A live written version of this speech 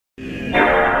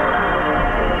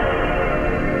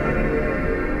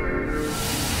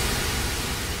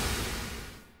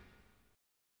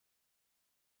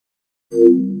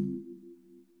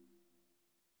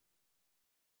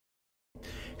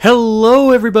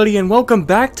Hello everybody and welcome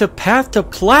back to Path to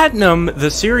Platinum,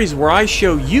 the series where I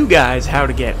show you guys how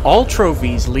to get all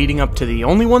trophies leading up to the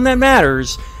only one that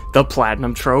matters, the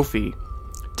Platinum Trophy.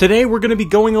 Today we're going to be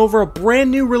going over a brand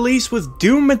new release with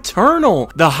Doom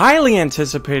Eternal, the highly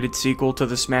anticipated sequel to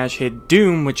the smash hit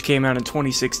Doom, which came out in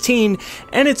 2016,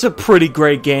 and it's a pretty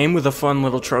great game with a fun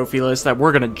little trophy list that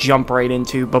we're going to jump right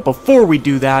into. But before we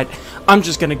do that, I'm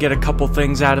just going to get a couple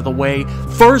things out of the way.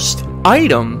 First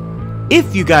item: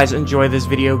 if you guys enjoy this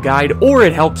video guide or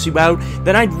it helps you out,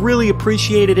 then I'd really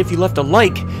appreciate it if you left a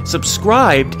like,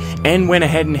 subscribed, and went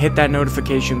ahead and hit that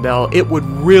notification bell. It would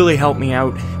really help me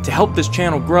out to help this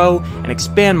channel grow and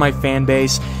expand my fan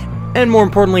base, and more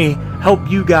importantly, help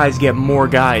you guys get more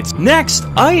guides. Next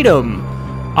item: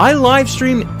 I live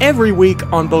stream every week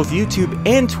on both YouTube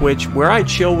and Twitch, where I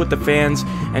chill with the fans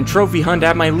and trophy hunt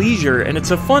at my leisure, and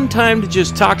it's a fun time to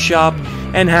just talk shop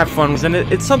and have fun, and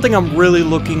it's something I'm really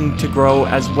looking to grow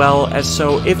as well.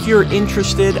 So if you're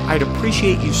interested, I'd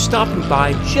appreciate you stopping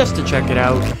by just to check it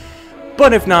out,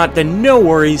 but if not, then no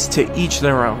worries, to each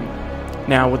their own.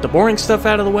 Now, with the boring stuff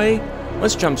out of the way,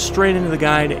 let's jump straight into the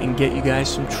guide and get you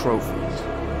guys some trophies.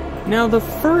 Now, the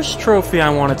first trophy I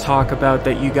want to talk about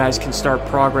that you guys can start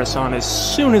progress on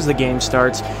as soon as the game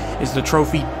starts is the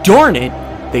trophy Darn It,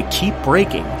 They Keep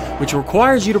Breaking, which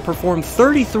requires you to perform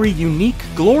 33 unique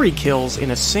glory kills in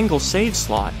a single save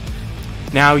slot.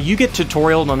 Now, you get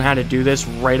tutorialed on how to do this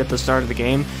right at the start of the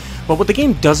game, but what the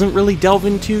game doesn't really delve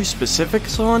into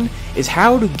specifics on is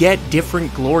how to get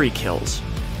different glory kills.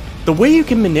 The way you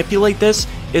can manipulate this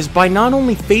is by not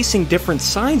only facing different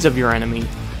sides of your enemy,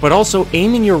 but also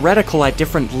aiming your reticle at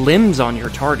different limbs on your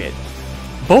target.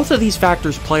 Both of these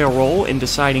factors play a role in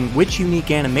deciding which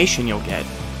unique animation you'll get.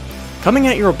 Coming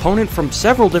at your opponent from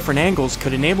several different angles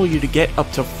could enable you to get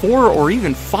up to 4 or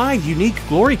even 5 unique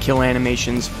glory kill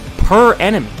animations per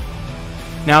enemy.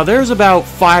 Now, there's about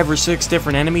 5 or 6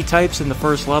 different enemy types in the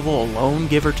first level alone,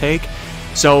 give or take,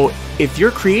 so if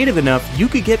you're creative enough, you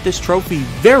could get this trophy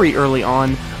very early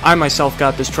on. I myself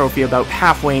got this trophy about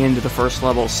halfway into the first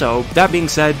level, so that being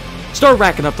said, start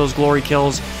racking up those glory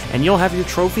kills, and you'll have your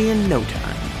trophy in no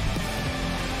time.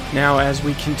 Now, as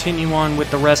we continue on with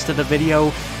the rest of the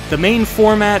video, the main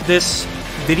format this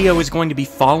video is going to be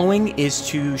following is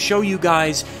to show you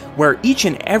guys where each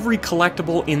and every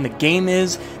collectible in the game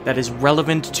is that is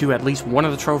relevant to at least one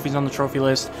of the trophies on the trophy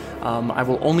list. I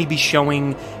will only be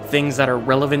showing things that are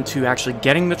relevant to actually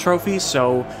getting the trophy,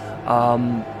 so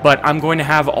but I'm going to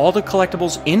have all the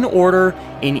collectibles in order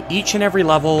in each and every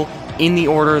level in the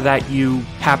order that you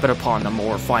happen upon them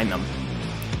or find them.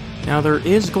 Now, there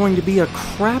is going to be a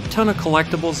crap ton of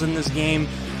collectibles in this game.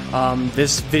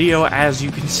 This video, as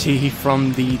you can see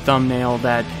from the thumbnail,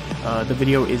 that the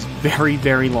video is very,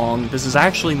 very long. This is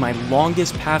actually my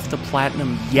longest path to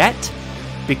platinum yet,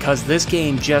 because this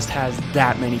game just has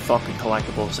that many fucking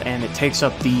collectibles, and it takes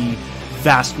up the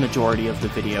vast majority of the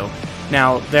video.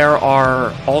 Now, there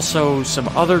are also some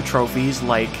other trophies,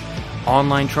 like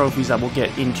online trophies, that we'll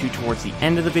get into towards the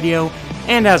end of the video,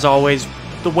 and as always,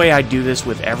 the way I do this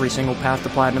with every single Path to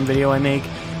Platinum video I make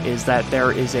is that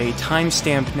there is a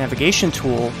timestamp navigation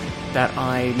tool that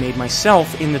I made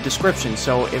myself in the description.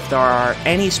 So if there are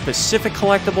any specific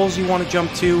collectibles you want to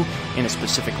jump to in a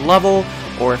specific level,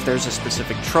 or if there's a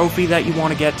specific trophy that you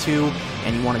want to get to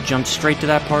and you want to jump straight to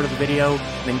that part of the video,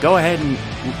 then go ahead and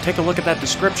take a look at that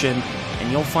description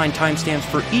and you'll find timestamps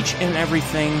for each and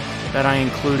everything that I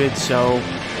included, so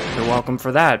you're welcome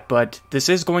for that. But this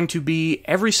is going to be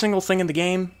every single thing in the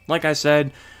game, like I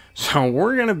said, so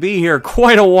we're going to be here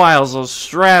quite a while, so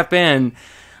strap in.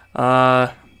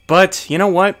 But you know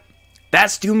what?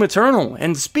 That's Doom Eternal.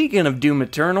 And speaking of Doom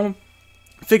Eternal,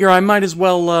 I figure I might as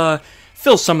well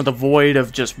fill some of the void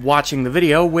of just watching the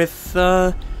video with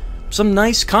some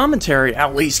nice commentary.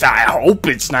 At least I hope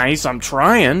it's nice. I'm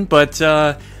trying, but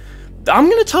I'm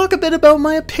going to talk a bit about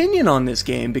my opinion on this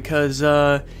game, because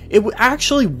it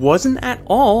actually wasn't at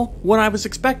all what I was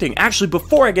expecting. Actually,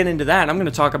 before I get into that, I'm going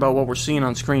to talk about what we're seeing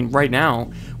on screen right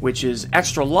now, which is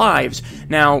extra lives.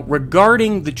 Now,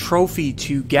 regarding the trophy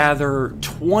to gather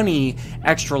 20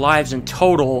 extra lives in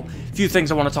total, a few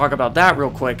things I want to talk about that real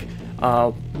quick.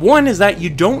 One is that you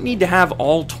don't need to have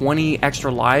all 20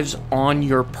 extra lives on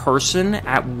your person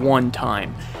at one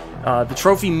time. The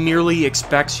trophy merely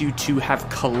expects you to have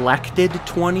collected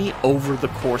 20 over the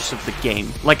course of the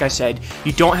game. Like I said,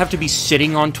 you don't have to be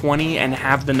sitting on 20 and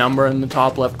have the number in the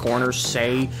top left corner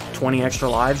say 20 extra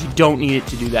lives. You don't need it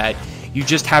to do that. You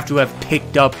just have to have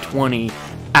picked up 20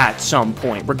 at some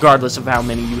point, regardless of how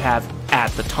many you have at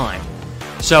the time.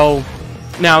 So,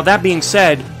 now that being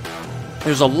said,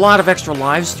 there's a lot of extra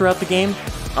lives throughout the game,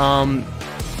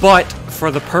 but for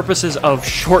the purposes of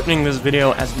shortening this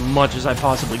video as much as I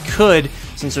possibly could,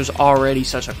 since there's already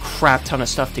such a crap ton of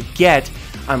stuff to get,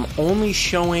 I'm only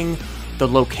showing the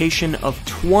location of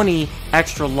 20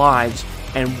 extra lives,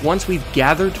 and once we've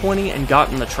gathered 20 and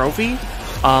gotten the trophy,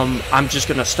 I'm just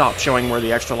going to stop showing where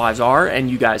the extra lives are, and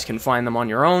you guys can find them on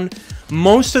your own.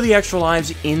 Most of the extra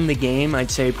lives in the game, I'd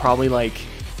say probably like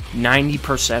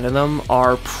 90% of them,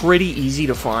 are pretty easy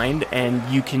to find, and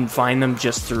you can find them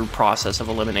just through process of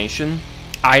elimination.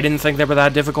 I didn't think they were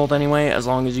that difficult anyway, as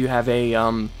long as you have a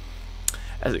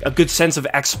good sense of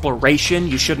exploration.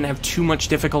 You shouldn't have too much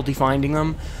difficulty finding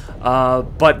them.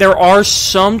 But there are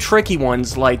some tricky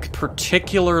ones, like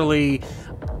particularly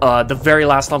the very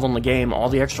last level in the game. All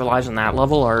the extra lives in that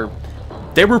level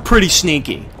they were pretty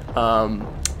sneaky.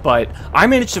 But I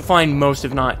managed to find most,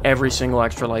 if not every single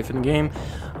extra life in the game.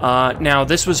 Now,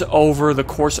 this was over the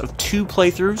course of 2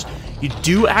 playthroughs. You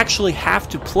do actually have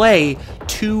to play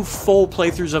 2 full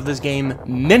playthroughs of this game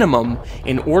minimum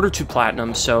in order to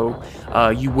platinum, so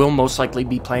you will most likely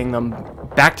be playing them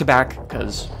back-to-back,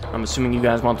 because I'm assuming you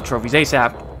guys want the trophies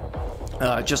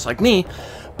ASAP, just like me.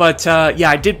 But yeah,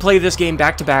 I did play this game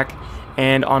back-to-back,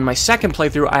 and on my second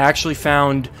playthrough, I actually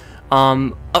found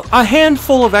a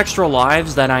handful of extra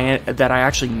lives that I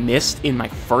actually missed in my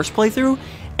first playthrough,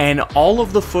 and all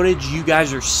of the footage you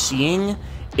guys are seeing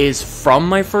is from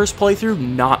my first playthrough,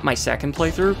 not my second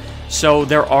playthrough. So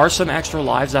there are some extra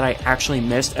lives that I actually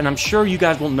missed, and I'm sure you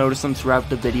guys will notice them throughout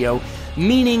the video.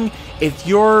 Meaning, if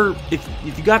you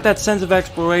got that sense of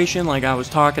exploration like I was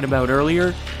talking about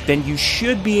earlier, then you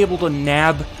should be able to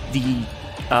nab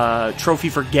the trophy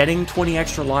for getting 20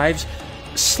 extra lives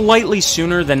slightly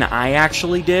sooner than I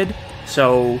actually did.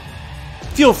 So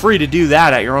feel free to do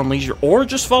that at your own leisure, or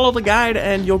just follow the guide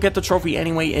and you'll get the trophy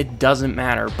anyway. It doesn't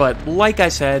matter. But like I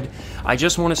said, I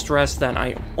just want to stress that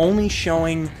I'm only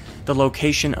showing the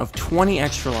location of 20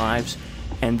 extra lives,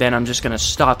 and then I'm just going to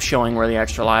stop showing where the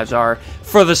extra lives are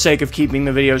for the sake of keeping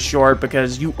the video short,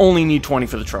 because you only need 20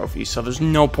 for the trophy, so there's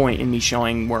no point in me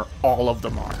showing where all of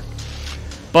them are.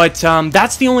 But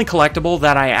that's the only collectible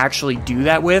that I actually do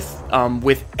that with.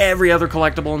 With every other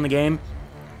collectible in the game,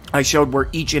 I showed where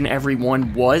each and every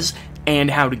one was and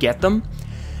how to get them.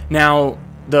 Now,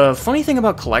 the funny thing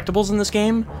about collectibles in this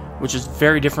game, which is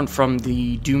very different from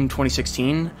the Doom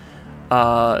 2016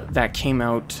 that came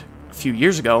out a few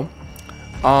years ago,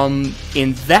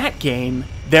 in that game,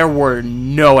 there were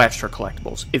no extra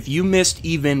collectibles. If you missed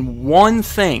even one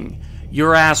thing,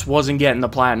 your ass wasn't getting the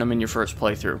platinum in your first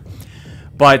playthrough.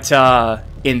 But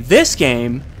in this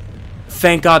game,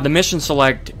 thank God the mission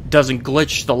select doesn't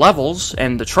glitch the levels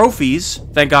and the trophies.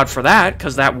 Thank God for that,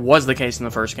 because that was the case in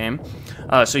the first game.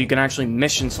 So you can actually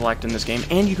mission select in this game,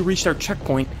 and you can restart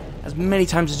checkpoint as many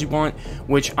times as you want,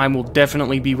 which I will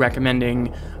definitely be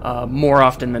recommending more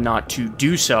often than not to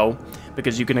do so,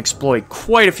 because you can exploit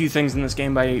quite a few things in this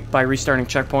game by restarting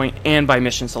checkpoint and by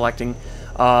mission selecting.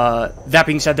 That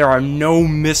being said, there are no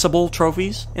missable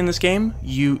trophies in this game.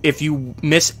 If you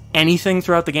miss anything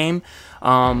throughout the game,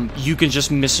 you can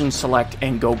just mission select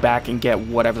and go back and get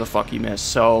whatever the fuck you missed.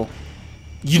 So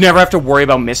you never have to worry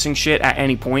about missing shit at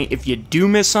any point. If you do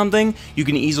miss something, you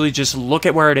can easily just look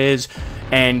at where it is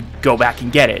and go back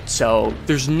and get it. So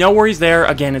there's no worries there.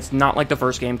 Again, it's not like the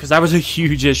first game, because that was a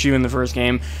huge issue in the first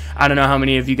game. I don't know how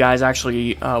many of you guys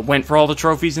actually went for all the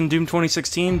trophies in Doom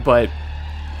 2016, but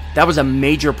that was a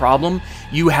major problem.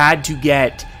 You had to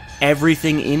get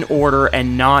everything in order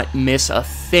and not miss a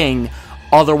thing.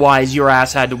 Otherwise, your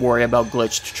ass had to worry about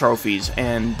glitched trophies,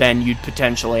 and then you'd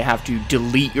potentially have to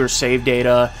delete your save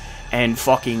data and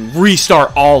fucking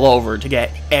restart all over to get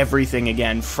everything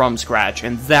again from scratch.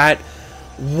 And that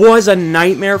was a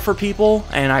nightmare for people,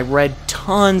 and I read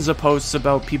tons of posts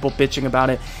about people bitching about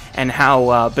it, and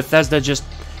how Bethesda just,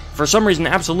 for some reason,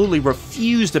 absolutely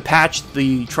refused to patch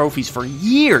the trophies for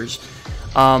years.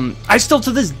 I still,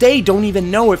 to this day, don't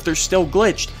even know if they're still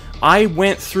glitched. I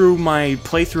went through my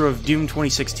playthrough of Doom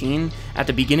 2016 at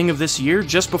the beginning of this year,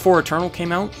 just before Eternal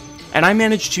came out, and I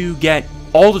managed to get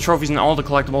all the trophies and all the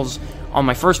collectibles on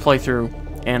my first playthrough,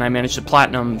 and I managed to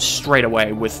platinum straight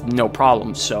away with no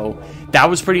problems. So that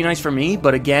was pretty nice for me,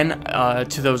 but again,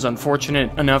 to those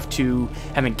unfortunate enough to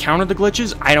have encountered the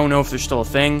glitches, I don't know if they're still a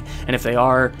thing, and if they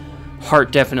are,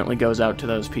 heart definitely goes out to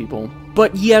those people.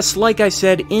 But yes, like I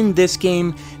said, in this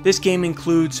game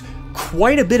includes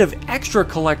quite a bit of extra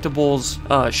collectibles,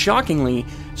 shockingly.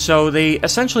 So they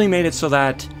essentially made it so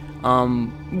that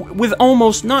with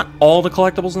almost, not all the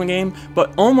collectibles in the game,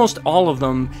 but almost all of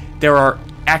them, there are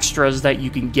extras that you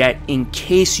can get in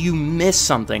case you miss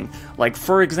something. Like,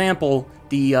 for example,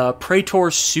 the Praetor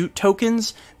suit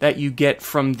tokens that you get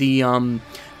from the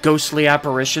ghostly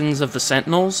apparitions of the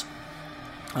Sentinels.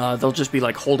 They'll just be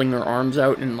like holding their arms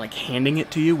out and like handing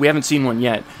it to you. We haven't seen one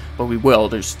yet, but we will.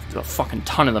 There's a fucking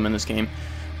ton of them in this game.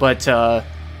 But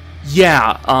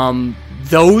yeah,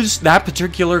 that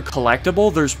particular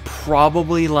collectible, there's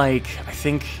probably like, I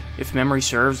think if memory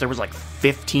serves, there was like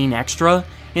 15 extra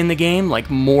in the game, like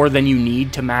more than you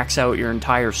need to max out your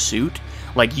entire suit.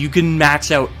 Like you can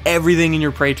max out everything in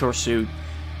your Praetor suit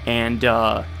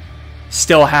and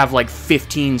still have like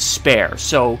 15 spare.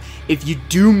 So if you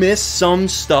do miss some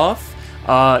stuff,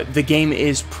 the game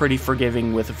is pretty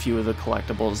forgiving with a few of the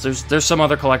collectibles. There's some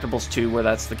other collectibles too where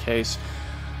that's the case.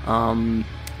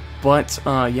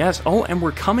 Yes. Oh, and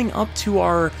we're coming up to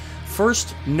our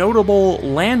first notable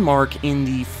landmark in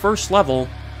the first level.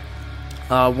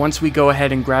 Once we go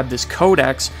ahead and grab this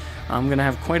Codex, I'm going to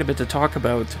have quite a bit to talk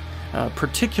about,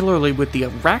 particularly with the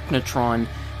Arachnotron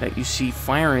that you see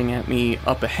firing at me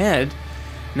up ahead.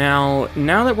 Now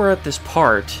that we're at this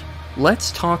part,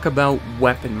 let's talk about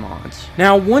weapon mods.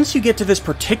 Now, once you get to this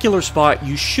particular spot,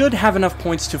 you should have enough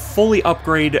points to fully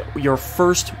upgrade your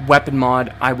first weapon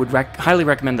mod. I would highly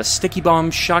recommend the Sticky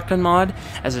Bomb Shotgun mod.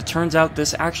 As it turns out,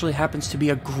 this actually happens to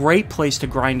be a great place to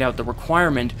grind out the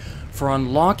requirement for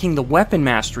unlocking the weapon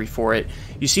mastery for it.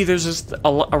 You see, there's this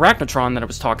Arachnotron that I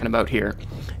was talking about here,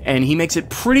 and he makes it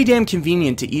pretty damn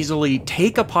convenient to easily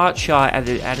take a pot shot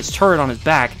at his turret on his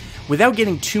back without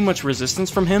getting too much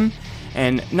resistance from him.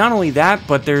 And not only that,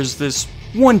 but there's this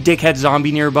one dickhead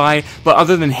zombie nearby, but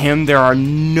other than him, there are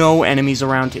no enemies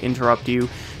around to interrupt you.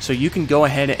 So you can go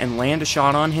ahead and land a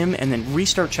shot on him and then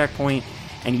restart checkpoint,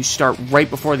 and you start right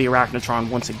before the Arachnotron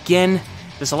once again.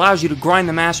 This allows you to grind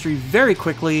the mastery very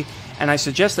quickly, and I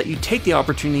suggest that you take the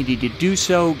opportunity to do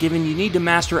so, given you need to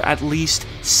master at least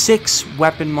 6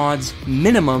 weapon mods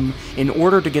minimum in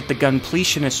order to get the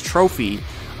Completionist trophy,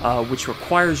 which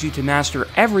requires you to master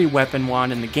every weapon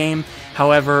mod in the game.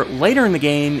 However, later in the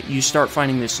game, you start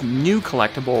finding this new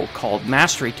collectible called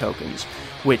Mastery Tokens,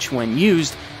 which when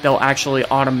used, they'll actually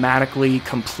automatically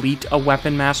complete a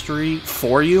weapon mastery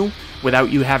for you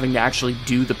without you having to actually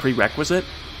do the prerequisite.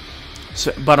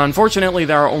 But unfortunately,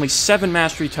 there are only 7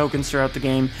 mastery tokens throughout the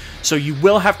game, so you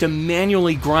will have to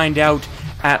manually grind out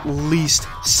at least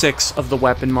 6 of the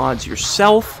weapon mods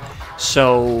yourself.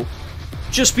 So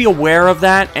just be aware of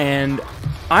that, and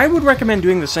I would recommend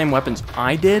doing the same weapons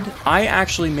I did. I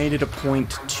actually made it a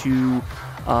point to,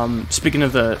 speaking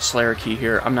of the Slayer key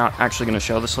here, I'm not actually going to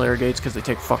show the Slayer gates because they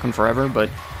take fucking forever, but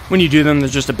when you do them,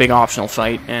 there's just a big optional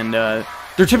fight, and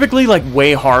they're typically like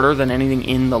way harder than anything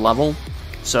in the level,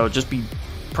 so just be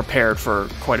prepared for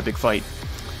quite a big fight.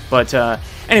 But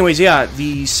anyways, yeah,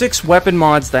 the 6 weapon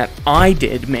mods that I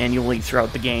did manually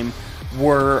throughout the game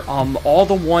were all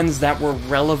the ones that were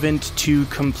relevant to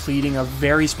completing a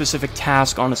very specific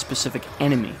task on a specific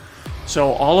enemy.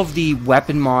 So all of the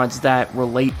weapon mods that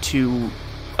relate to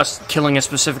killing a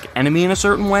specific enemy in a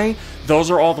certain way,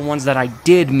 those are all the ones that I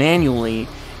did manually,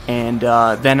 and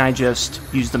then I just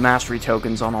used the mastery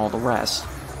tokens on all the rest.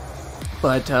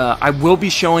 But I will be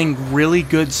showing really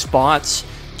good spots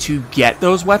to get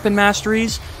those weapon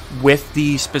masteries with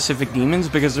the specific demons,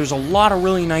 because there's a lot of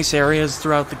really nice areas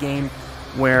throughout the game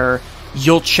where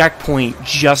you'll checkpoint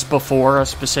just before a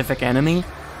specific enemy,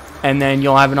 and then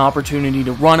you'll have an opportunity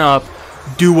to run up,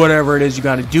 do whatever it is you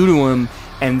got to do to him,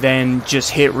 and then just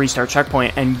hit restart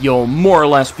checkpoint, and you'll more or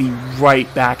less be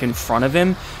right back in front of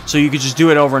him. So you could just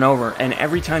do it over and over, and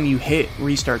every time you hit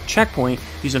restart checkpoint,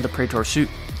 these are the Praetor suit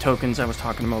tokens I was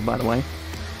talking about, by the way,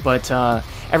 but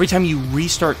every time you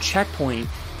restart checkpoint,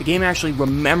 the game actually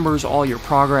remembers all your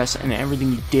progress and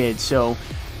everything you did. So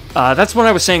that's what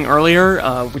I was saying earlier,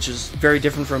 which is very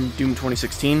different from Doom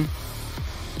 2016.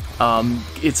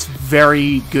 It's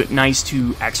very good, nice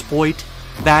to exploit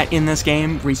that in this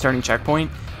game, restarting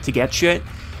checkpoint to get shit,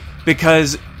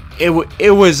 because it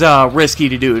was risky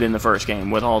to do it in the first game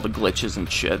with all the glitches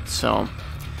and shit. So,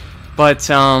 but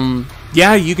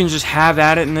yeah, you can just have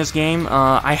at it in this game.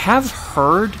 I have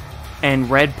heard and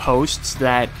read posts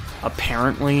that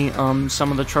apparently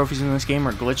some of the trophies in this game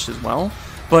are glitched as well,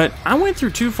 but I went through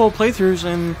 2 full playthroughs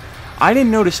and I didn't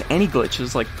notice any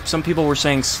glitches. Like, some people were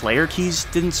saying Slayer keys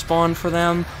didn't spawn for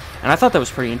them, and I thought that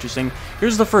was pretty interesting.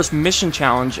 Here's the first mission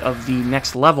challenge of the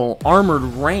next level, Armored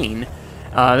Rain.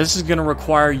 This is going to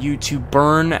require you to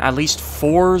burn at least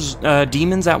 4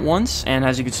 demons at once, and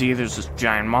as you can see, there's this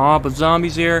giant mob of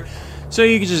zombies here, so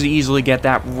you can just easily get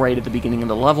that right at the beginning of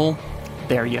the level.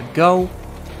 There you go.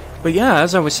 But yeah,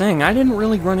 as I was saying, I didn't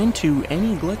really run into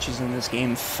any glitches in this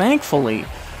game, thankfully,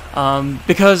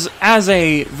 because as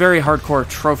a very hardcore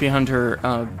trophy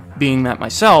hunter, being that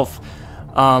myself,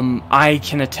 I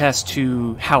can attest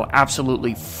to how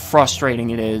absolutely frustrating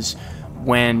it is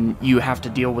when you have to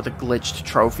deal with a glitched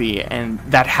trophy and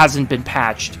that hasn't been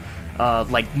patched,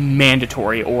 like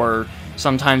mandatory, or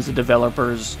sometimes the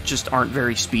developers just aren't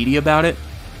very speedy about it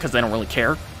because they don't really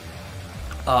care.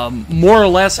 More or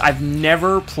less, I've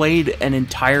never played an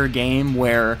entire game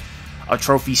where a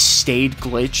trophy stayed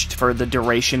glitched for the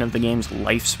duration of the game's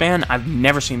lifespan. I've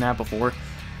never seen that before.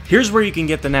 Here's where you can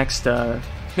get the next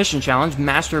mission challenge,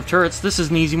 Master of Turrets. This is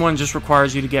an easy one, just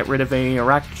requires you to get rid of a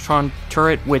Arachnotron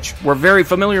turret, which we're very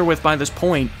familiar with by this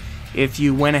point if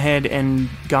you went ahead and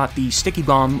got the Sticky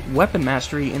Bomb weapon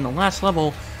mastery in the last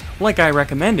level, like I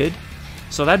recommended.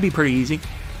 So that'd be pretty easy.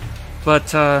 But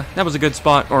that was a good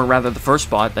spot, or rather the first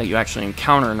spot that you actually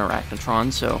encounter an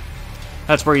Arachnotron, so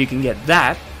that's where you can get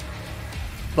that.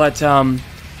 But,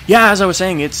 yeah, as I was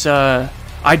saying, it's,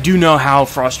 I do know how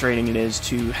frustrating it is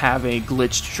to have a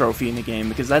glitched trophy in the game,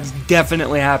 because that's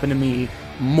definitely happened to me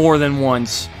more than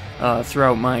once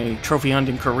throughout my trophy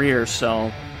hunting career,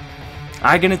 so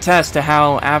I can attest to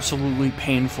how absolutely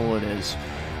painful it is.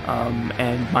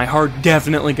 And my heart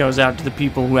definitely goes out to the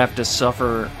people who have to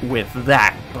suffer with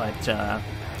that, but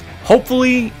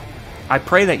hopefully, I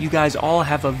pray that you guys all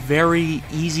have a very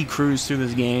easy cruise through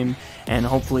this game, and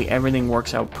hopefully everything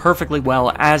works out perfectly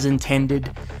well as intended,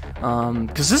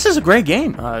 because this is a great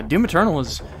game. Doom Eternal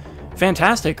is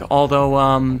fantastic, although,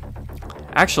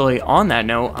 actually, on that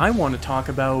note, I want to talk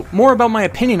more about my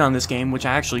opinion on this game, which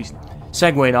I actually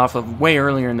segued off of way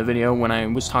earlier in the video when I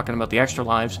was talking about the extra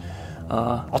lives.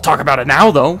 I'll talk about it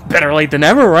now, though. Better late than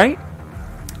never, right?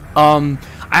 I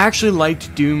actually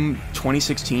liked Doom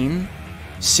 2016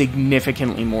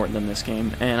 significantly more than this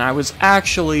game, and I was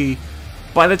actually,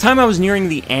 by the time I was nearing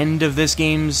the end of this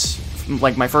game's,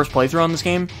 like my first playthrough on this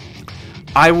game,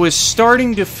 I was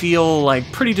starting to feel like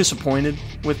pretty disappointed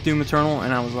with Doom Eternal,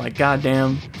 and I was like, God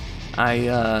damn,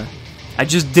 I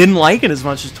just didn't like it as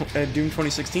much as Doom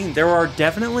 2016. There are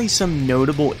definitely some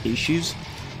notable issues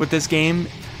with this game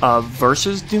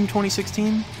versus Doom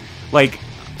 2016. Like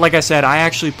I said, I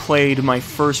actually played my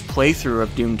first playthrough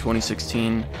of Doom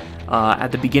 2016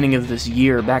 at the beginning of this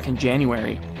year, back in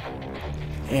January.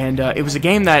 And it was a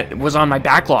game that was on my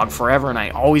backlog forever, and I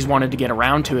always wanted to get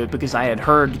around to it because I had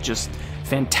heard just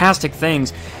fantastic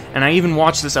things. And I even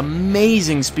watched this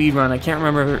amazing speedrun. I can't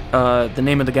remember the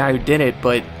name of the guy who did it,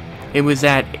 but it was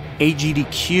at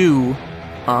AGDQ,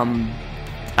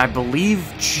 I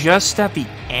believe just at the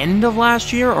end of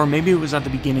last year, or maybe it was at the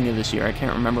beginning of this year. I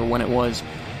can't remember when it was,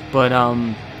 but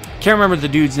can't remember the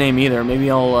dude's name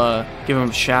either.Maybe I'll give him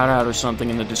a shout out or something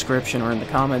in the description or in the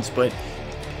comments. But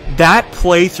that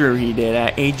playthrough he did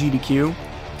at AGDQ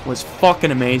was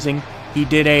fucking amazing. He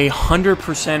did a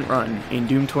 100% run in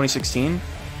Doom 2016,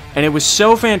 and it was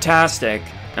so fantastic,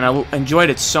 and I enjoyed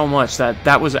it so much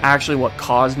that was actually what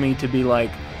caused me to be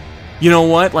like, you know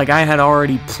what, like I had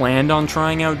already planned on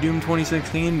trying out Doom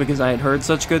 2016 because I had heard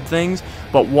such good things,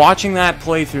 but watching that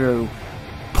playthrough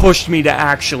pushed me to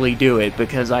actually do it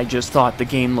because I just thought the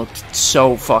game looked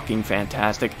so fucking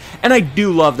fantastic. And I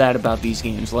do love that about these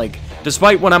games. Like,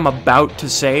 despite what I'm about to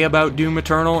say about Doom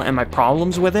Eternal and my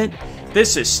problems with it,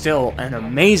 this is still an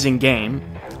amazing game.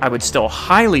 I would still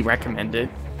highly recommend it.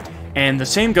 And the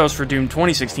same goes for Doom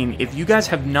 2016. If you guys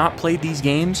have not played these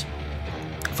games,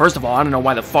 first of all, I don't know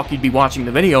why the fuck you'd be watching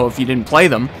the video if you didn't play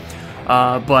them.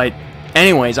 But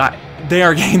anyways, they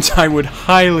are games I would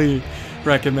highly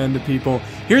recommend to people.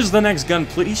 Here's the next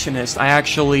completionist. I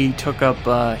actually took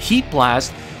up Heat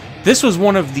Blast. This was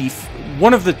one of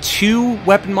the two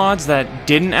weapon mods that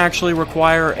didn't actually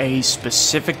require a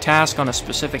specific task on a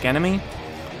specific enemy.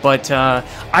 But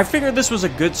I figured this was a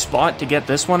good spot to get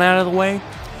this one out of the way.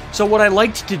 So what I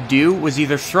liked to do was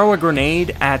either throw a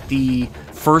grenade at the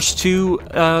first two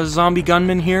zombie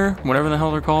gunmen here, whatever the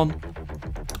hell they're called,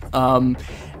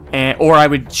 or I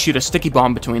would shoot a sticky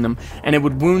bomb between them, and it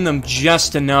would wound them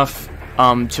just enough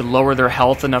to lower their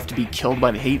health enough to be killed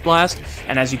by the Heat Blast.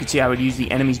 And as you can see, I would use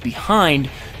the enemies behind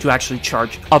to actually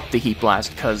charge up the Heat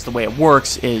Blast, because the way it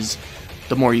works is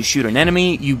the more you shoot an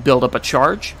enemy, you build up a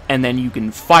charge, and then you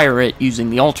can fire it using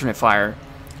the alternate fire.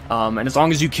 And as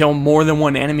long as you kill more than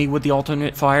one enemy with the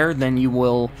alternate fire, then you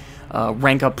will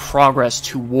rank up progress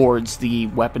towards the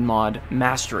weapon mod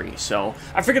mastery. So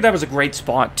I figured that was a great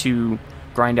spot to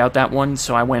grind out that one,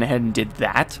 so I went ahead and did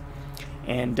that.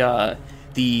 And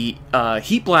the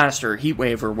Heat Blast or Heat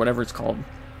Wave or whatever it's called,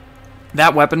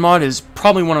 that weapon mod is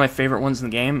probably one of my favorite ones in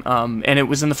the game, and it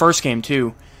was in the first game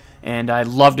too. And I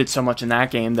loved it so much in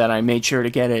that game that I made sure to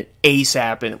get it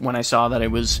ASAP when I saw that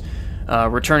it was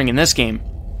returning in this game.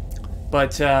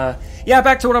 But, yeah,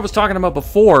 back to what I was talking about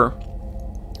before.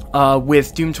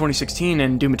 with Doom 2016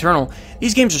 and Doom Eternal.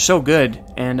 These games are so good,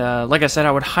 and like I said,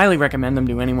 I would highly recommend them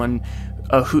to anyone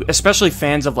who, especially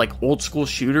fans of like old school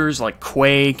shooters like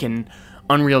Quake and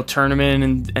Unreal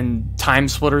Tournament and Time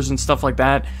Splitters and stuff like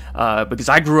that, because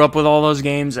I grew up with all those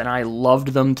games and I loved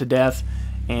them to death.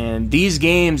 And these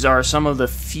games are some of the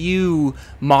few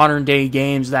modern day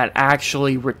games that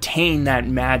actually retain that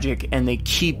magic and they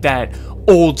keep that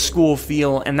old school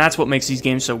feel, and that's what makes these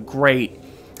games so great.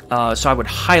 So I would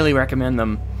highly recommend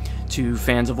them to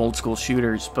fans of old school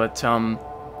shooters. But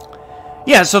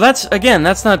yeah, so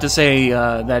that's not to say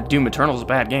that Doom Eternal is a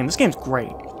bad game. This game's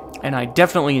great, and I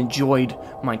definitely enjoyed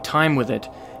my time with it.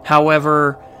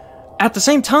 However, at the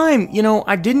same time, you know,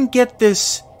 I didn't get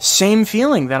this same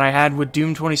feeling that I had with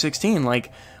Doom 2016.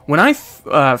 Like, when I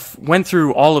went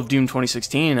through all of Doom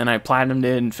 2016 and I platinumed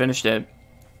it and finished it,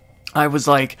 I was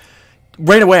like,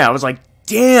 right away, I was like,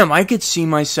 damn, I could see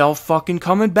myself fucking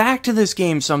coming back to this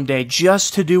game someday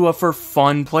just to do a for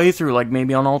fun playthrough, like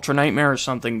maybe on Ultra Nightmare or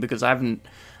something, because I haven't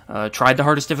tried the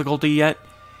hardest difficulty yet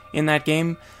in that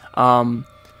game.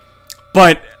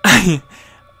 But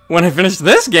when I finished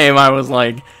this game, I was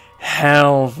like,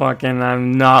 hell fucking,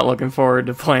 I'm not looking forward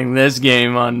to playing this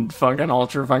game on fucking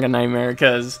Ultra fucking Nightmare,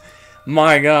 because,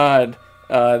 my god,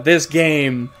 this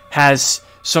game has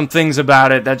some things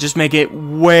about it that just make it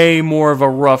way more of a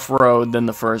rough road than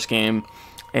the first game.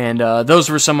 And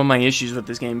those were some of my issues with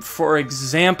this game. For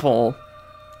example,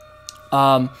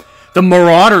 the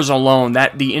Marauders alone,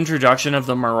 the introduction of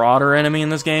the Marauder enemy in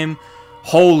this game,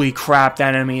 holy crap,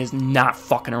 that enemy is not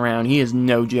fucking around. He is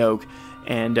no joke.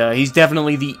 And he's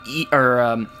definitely the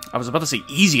I was about to say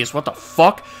easiest, what the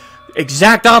fuck?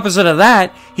 Exact opposite of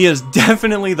that, he is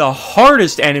definitely the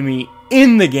hardest enemy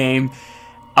in the game.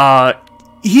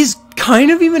 He's kind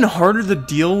of even harder to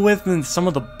deal with than some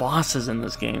of the bosses in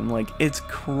this game. Like, it's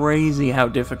crazy how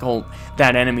difficult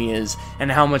that enemy is,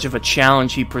 and how much of a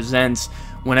challenge he presents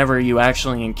whenever you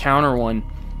actually encounter one.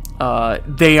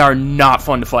 They are not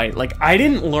fun to fight. Like, I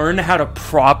didn't learn how to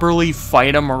properly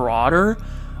fight a Marauder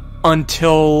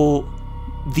until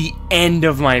the end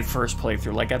of my first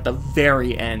playthrough, like at the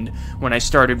very end, when I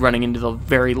started running into the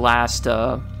very last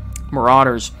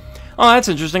Marauders. Oh, that's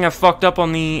interesting. I fucked up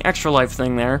on the extra life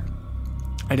thing there.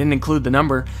 I didn't include the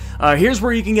number. Here's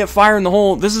where you can get fire in the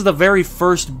hole. This is the very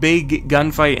first big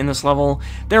gunfight in this level.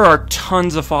 There are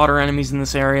tons of fodder enemies in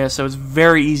this area, so it's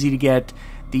very easy to get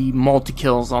the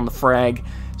multi-kills on the frag.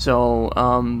 So,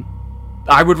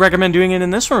 I would recommend doing it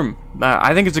in this room.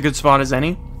 I think it's a good spot as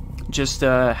any. Just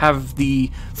have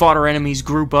the fodder enemies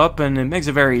group up, and it makes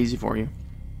it very easy for you.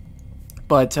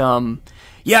 But,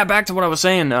 yeah, back to what I was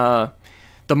saying.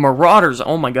 The Marauders,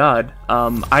 oh my god.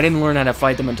 I didn't learn how to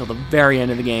fight them until the very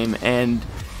end of the game, and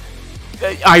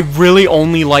I really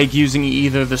only like using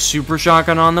either the super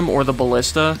shotgun on them or the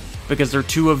ballista, because they're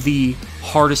two of the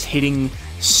hardest hitting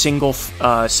single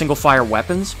fire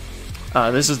weapons.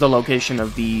 This is the location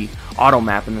of the auto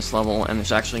map in this level, and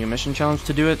there's actually a mission challenge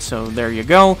to do it, so there you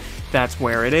go. That's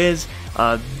where it is.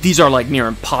 These are like near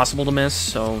impossible to miss,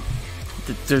 so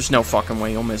there's no fucking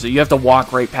way you'll miss it. You have to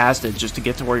walk right past it just to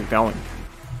get to where you're going.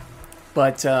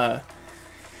 But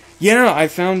yeah, I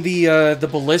found the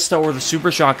ballista or the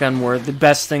super shotgun were the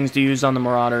best things to use on the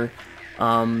Marauder,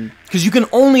 because you can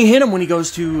only hit him when he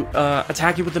goes to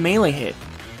attack you with the melee hit,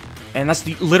 and that's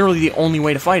literally the only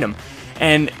way to fight him.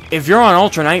 And if you're on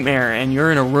Ultra Nightmare and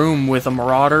you're in a room with a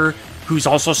Marauder who's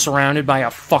also surrounded by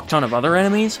a fuck ton of other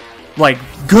enemies, like,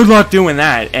 good luck doing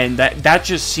that. And that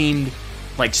just seemed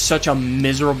like such a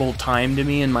miserable time to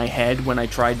me in my head when I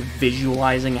tried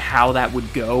visualizing how that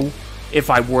would go if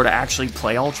I were to actually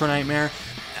play Ultra Nightmare.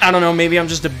 I don't know, maybe I'm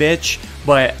just a bitch,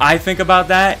 but I think about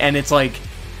that and it's like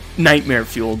nightmare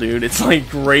fuel, dude. It's like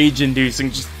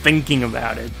rage-inducing just thinking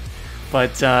about it.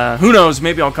 But who knows,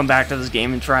 maybe I'll come back to this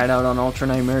game and try it out on Ultra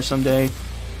Nightmare someday.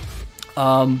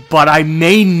 But I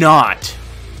may not,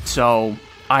 so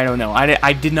I don't know.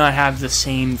 I did not have the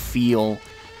same feel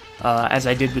as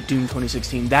I did with Doom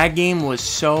 2016. That game was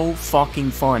so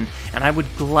fucking fun, and I would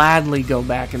gladly go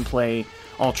back and play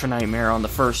Ultra Nightmare on the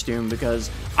first Doom because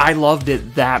I loved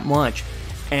it that much.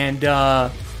 And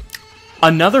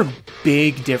another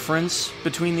big difference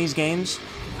between these games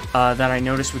that I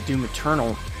noticed with Doom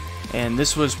Eternal, and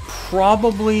this was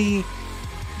probably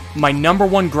my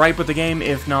 #1 gripe with the game,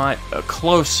 if not a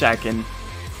close second,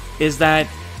 is that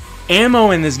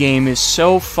ammo in this game is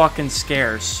so fucking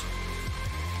scarce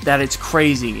that it's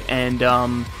crazy. And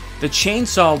the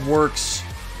chainsaw works.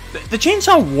 The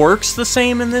chainsaw works the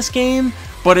same in this game,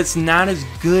 but it's not as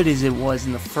good as it was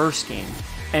in the first game.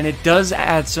 And it does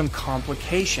add some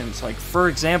complications. Like, for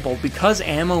example, because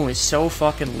ammo is so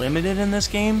fucking limited in this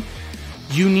game,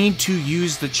 you need to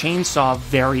use the chainsaw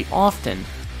very often.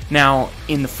 Now,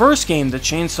 in the first game, the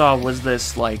chainsaw was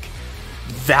this, like,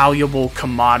 valuable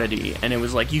commodity, and it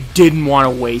was like, you didn't want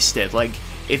to waste it. Like,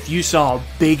 if you saw a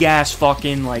big-ass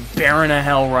fucking, like, Baron of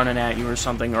Hell running at you or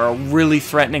something, or a really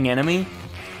threatening enemy,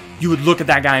 you would look at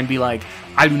that guy and be like,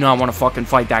 I do not want to fucking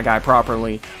fight that guy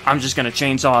properly. I'm just gonna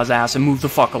chainsaw his ass and move the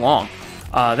fuck along.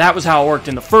 That was how it worked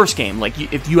in the first game. Like,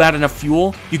 if you had enough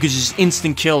fuel, you could just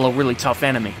instant kill a really tough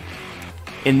enemy.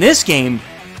 In this game,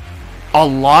 a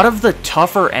lot of the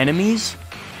tougher enemies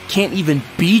can't even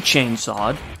be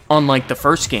chainsawed, unlike the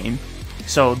first game.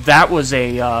 So that was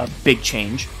a big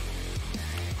change.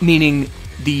 Meaning,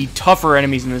 the tougher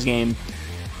enemies in this game,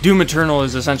 Doom Eternal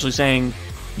is essentially saying,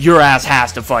 your ass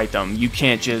has to fight them. You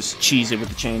can't just cheese it with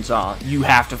the chainsaw. You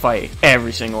have to fight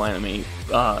every single enemy,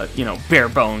 you know, bare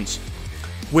bones.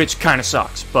 Which kind of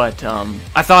sucks. But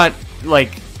I thought,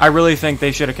 like, I really think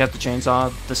they should have kept the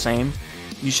chainsaw the same.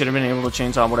 You should have been able to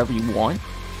chainsaw whatever you want.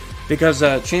 Because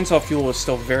chainsaw fuel is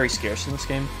still very scarce in this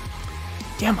game.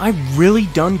 Damn, I really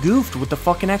done goofed with the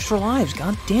fucking extra lives.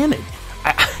 God damn it.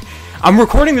 I'm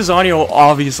recording this audio,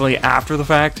 obviously, after the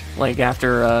fact. Like,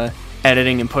 after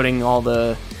editing and putting all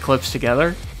the clips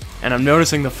together. And I'm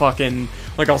noticing the fucking,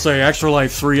 like, I'll say extra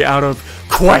life 3 out of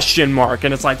question mark.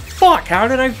 And it's like, fuck, how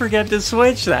did I forget to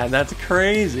switch that? That's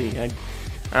crazy.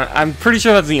 I'm pretty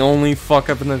sure that's the only fuck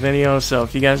up in the video, so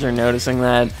if you guys are noticing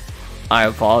that, I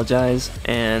apologize,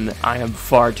 and I am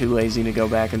far too lazy to go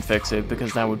back and fix it,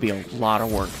 because that would be a lot of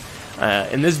work.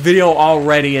 And this video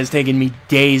already has taken me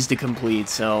days to complete,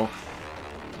 so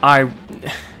I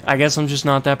guess I'm just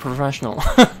not that professional.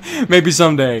 Maybe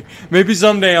someday. Maybe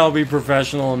someday I'll be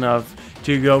professional enough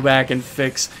to go back and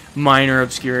fix minor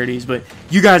obscurities, but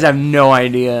you guys have no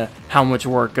idea how much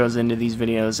work goes into these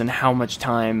videos and how much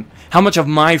of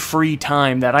my free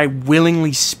time that I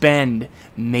willingly spend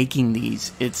making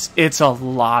these. It's a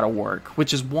lot of work,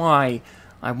 which is why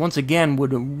I once again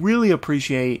would really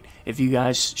appreciate if you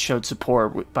guys showed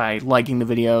support by liking the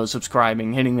video,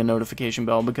 subscribing, hitting the notification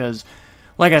bell, because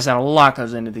like I said, a lot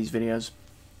goes into these videos.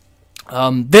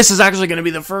 This is actually going to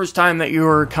be the first time that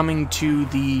you're coming to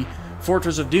the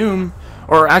Fortress of Doom,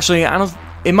 or actually,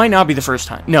 it might not be the first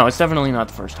time. No, it's definitely not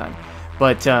the first time.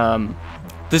 But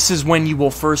this is when you will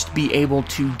first be able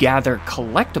to gather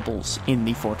collectibles in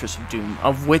the Fortress of Doom,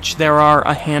 of which there are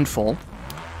a handful.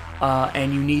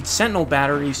 And you need Sentinel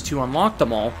batteries to unlock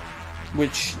them all,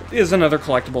 which is another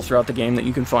collectible throughout the game that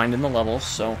you can find in the levels.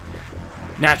 So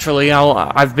naturally,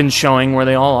 I've been showing where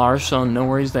they all are, so no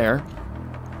worries there.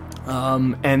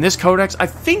 And this Codex, I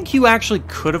think you actually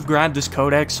could have grabbed this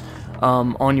Codex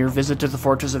on your visit to the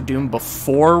Fortress of Doom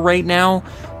before right now,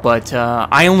 but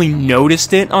I only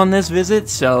noticed it on this visit,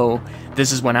 so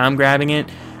this is when I'm grabbing it.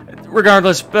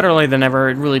 Regardless, better late than never,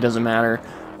 it really doesn't matter.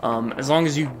 As long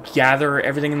as you gather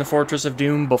everything in the Fortress of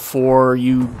Doom before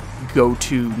you go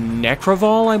to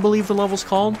Necroval, I believe the level's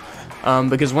called.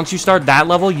 Because once you start that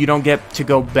level, you don't get to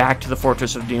go back to the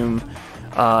Fortress of Doom,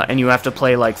 and you have to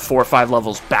play like 4 or 5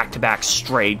 levels back-to-back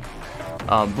straight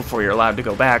before you're allowed to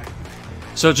go back.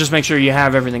 So just make sure you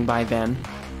have everything by then.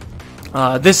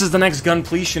 This is the next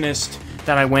completionist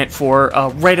that I went for.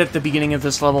 Right at the beginning of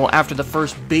this level, after the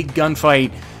first big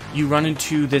gunfight, you run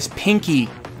into this Pinky,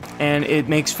 and it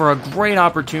makes for a great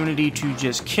opportunity to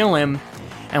just kill him.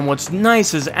 And what's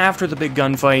nice is after the big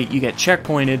gunfight, you get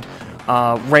checkpointed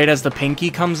right as the Pinky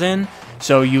comes in.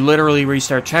 So you literally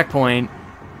restart checkpoint,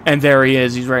 and there he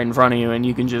is, he's right in front of you, and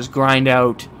you can just grind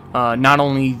out not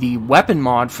only the weapon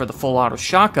mod for the full auto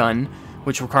shotgun,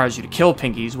 which requires you to kill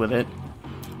Pinkies with it,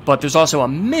 but there's also a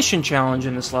mission challenge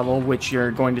in this level, which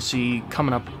you're going to see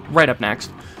coming up right up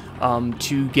next,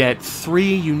 to get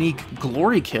 3 unique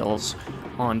glory kills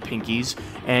on Pinkies,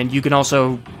 and you can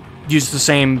also use the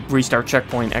same restart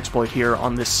checkpoint exploit here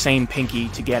on this same Pinky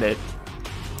to get it.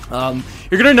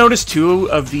 You're going to notice 2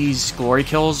 of these glory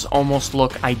kills almost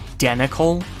look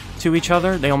identical to each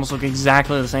other. They almost look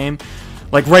exactly the same.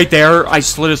 Like right there, I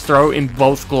slit his throat in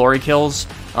both glory kills,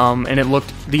 and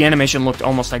the animation looked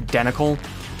almost identical.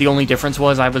 The only difference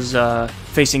was I was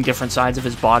facing different sides of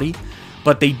his body,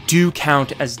 but they do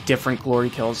count as different glory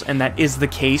kills, and that is the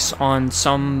case on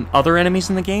some other enemies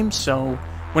in the game, so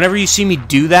whenever you see me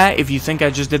do that, if you think I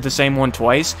just did the same one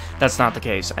twice, that's not the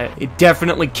case. It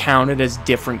definitely counted as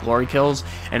different glory kills,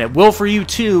 and it will for you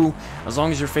too, as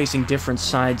long as you're facing different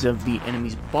sides of the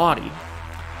enemy's body.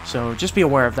 So just be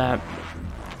aware of that.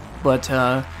 But,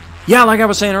 yeah, like I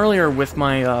was saying earlier with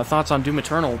my thoughts on Doom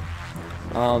Eternal,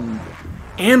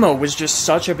 ammo was just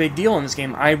such a big deal in this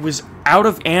game. I was out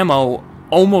of ammo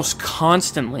almost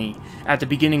constantly at the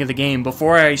beginning of the game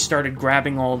before I started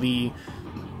grabbing all the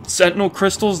Sentinel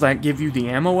Crystals that give you the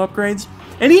ammo upgrades.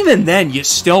 And even then, you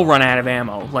still run out of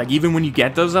ammo. Like, even when you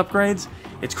get those upgrades,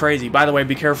 it's crazy. By the way,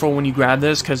 be careful when you grab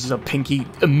this, because a pinky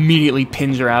immediately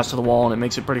pins your ass to the wall, and it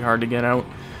makes it pretty hard to get out.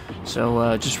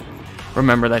 So, just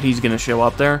remember that he's going to show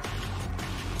up there.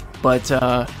 But,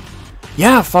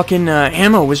 yeah, fucking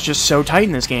ammo was just so tight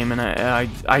in this game, and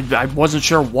I wasn't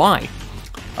sure why.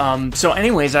 So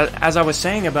anyways, as I was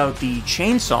saying about the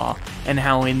chainsaw, and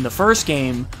how in the first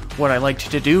game, what I liked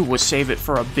to do was save it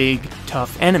for a big,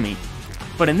 tough enemy.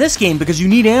 But in this game, because you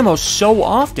need ammo so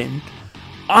often,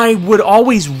 I would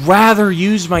always rather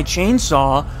use my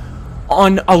chainsaw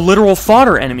on a literal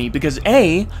fodder enemy, because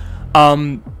A,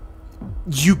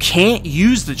 you can't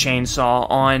use the chainsaw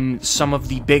on some of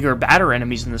the bigger, badder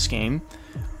enemies in this game.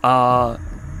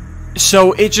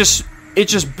 So it just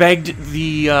begged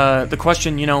the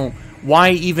question, you know,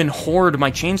 why even hoard my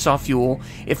chainsaw fuel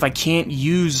if I can't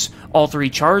use all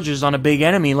 3 charges on a big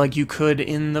enemy like you could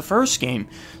in the first game?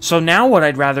 So now what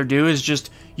I'd rather do is just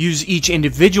use each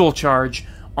individual charge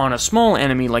on a small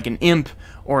enemy like an imp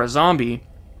or a zombie,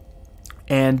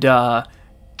 and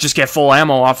just get full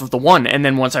ammo off of the one, and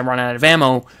then once I run out of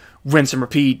ammo, rinse and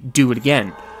repeat, do it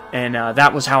again. And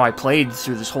that was how I played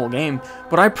through this whole game.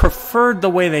 But I preferred the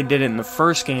way they did it in the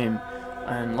first game.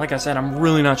 And like I said, I'm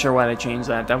really not sure why they changed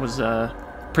that. That was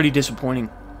pretty disappointing.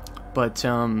 But,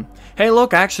 hey,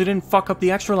 look, I actually didn't fuck up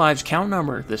the extra lives count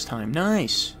number this time.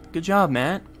 Nice. Good job,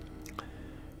 Matt.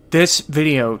 This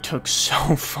video took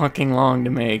so fucking long to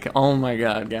make. Oh my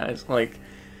god, guys. Like,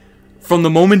 from the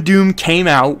moment Doom came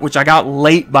out, which I got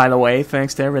late, by the way,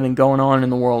 thanks to everything going on in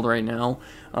the world right now.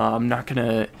 I'm not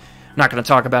gonna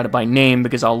talk about it by name,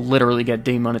 because I'll literally get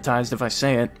demonetized if I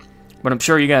say it. But I'm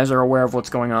sure you guys are aware of what's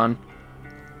going on.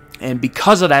 And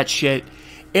because of that shit,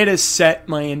 it has set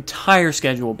my entire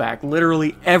schedule back.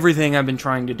 Literally everything I've been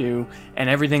trying to do and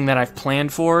everything that I've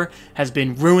planned for has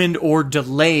been ruined or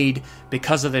delayed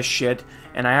because of this shit.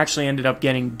 And I actually ended up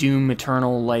getting Doom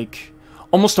Eternal, like,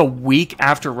 almost a week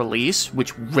after release,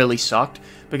 which really sucked,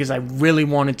 because I really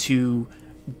wanted to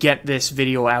get this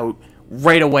video out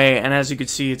right away. And as you can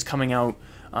see, it's coming out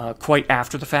quite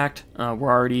after the fact.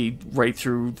 We're already right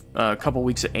through a couple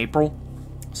weeks of April,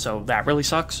 so that really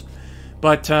sucks.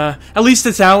 But at least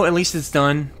it's out, at least it's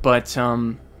done. But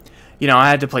you know, I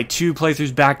had to play 2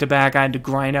 playthroughs back to back. I had to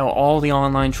grind out all the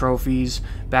online trophies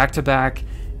back to back,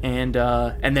 and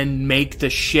then make the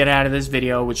shit out of this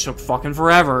video, which took fucking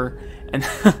forever. And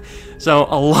so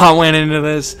a lot went into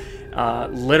this.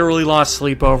 Literally lost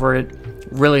sleep over it.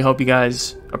 Really hope you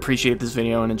guys appreciate this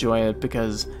video and enjoy it,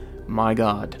 because my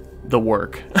god, the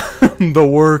work. The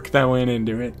work that went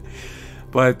into it.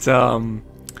 But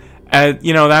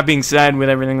you know, that being said, with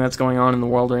everything that's going on in the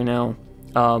world right now,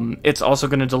 it's also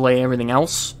going to delay everything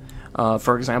else.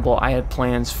 For example, I had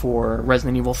plans for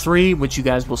Resident Evil 3, which you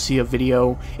guys will see a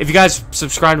video. If you guys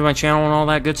subscribe to my channel and all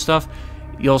that good stuff,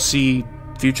 you'll see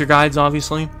future guides,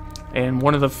 obviously. And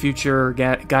one of the future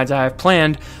guides I have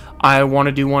planned, I want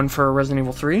to do one for Resident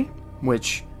Evil 3,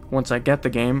 which, once I get the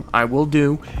game, I will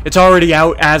do. It's already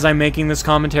out as I'm making this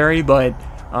commentary, but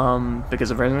because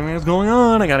of everything that's going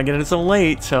on, I gotta get it so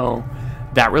late, so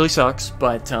that really sucks.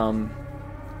 But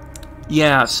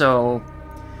yeah, so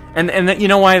and you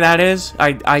know why that is?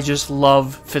 I just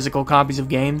love physical copies of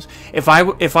games. If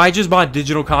I just bought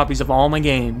digital copies of all my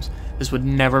games, this would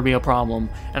never be a problem,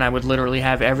 and I would literally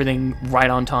have everything right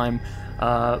on time.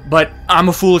 But I'm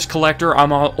a foolish collector.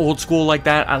 I'm old school like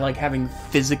that. I like having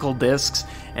physical discs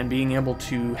and being able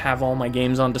to have all my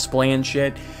games on display and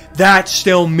shit. That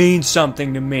still means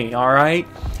something to me, alright?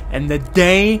 And the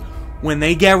day when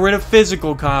they get rid of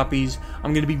physical copies,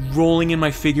 I'm going to be rolling in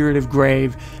my figurative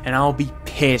grave, and I'll be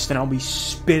pissed, and I'll be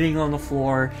spitting on the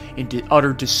floor in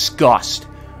utter disgust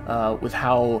with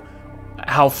how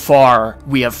far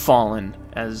we have fallen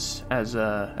as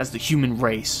the human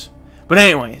race. But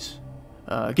anyways,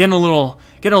 getting a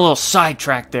little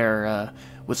sidetracked there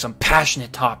with some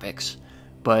passionate topics,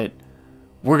 but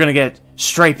we're gonna get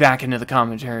straight back into the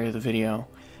commentary of the video.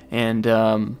 And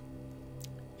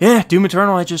yeah, Doom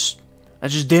Eternal, I just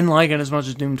didn't like it as much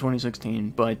as Doom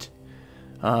 2016, but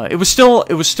it was still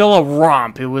a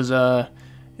romp. It was a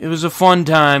fun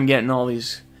time getting all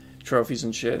these trophies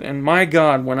and shit. And my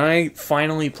god, when I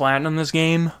finally platinum this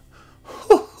game,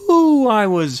 I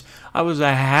was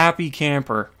a happy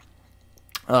camper.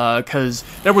 Because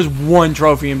there was one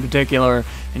trophy in particular,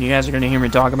 and you guys are going to hear me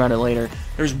talk about it later.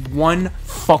 There's one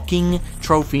fucking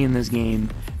trophy in this game.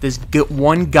 This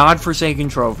one godforsaken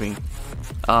trophy.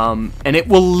 And it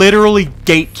will literally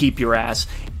gatekeep your ass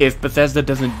if Bethesda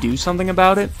doesn't do something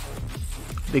about it.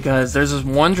 Because there's this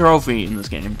one trophy in this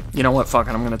game. You know what? Fuck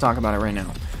it. I'm going to talk about it right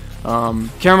now.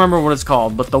 Can't remember what it's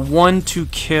called, but the one to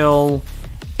kill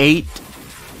 8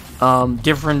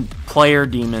 different player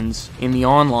demons in the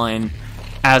online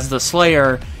as the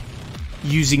Slayer,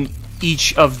 using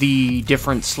each of the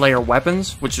different Slayer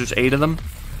weapons, which there's 8 of them,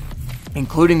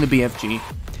 including the BFG,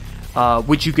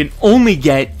 which you can only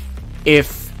get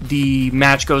if the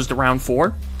match goes to round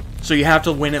 4. So you have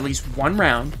to win at least 1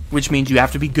 round, which means you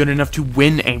have to be good enough to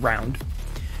win a round.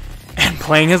 And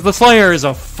playing as the Slayer is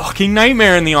a fucking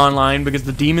nightmare in the online, because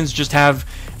the demons just have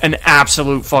an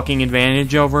absolute fucking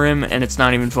advantage over him, and it's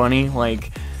not even funny.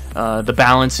 Like, the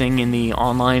balancing in the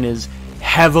online is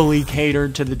heavily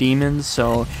catered to the demons,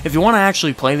 so if you want to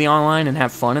actually play the online and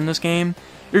have fun in this game,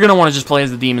 you're going to want to just play as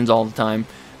the demons all the time,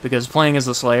 because playing as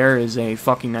the Slayer is a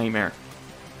fucking nightmare.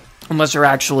 Unless you're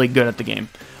actually good at the game.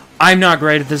 I'm not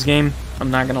great at this game,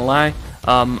 I'm not going to lie.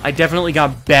 I definitely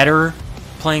got better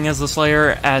playing as the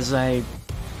Slayer as I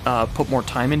put more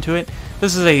time into it.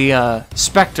 This is a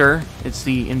Spectre. It's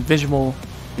the invisible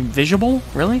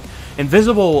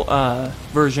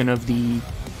version of the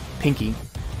Pinky.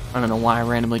 I don't know why I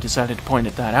randomly decided to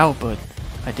point that out, but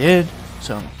I did.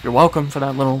 So you're welcome for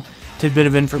that little tidbit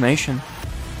of information.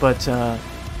 But yeah,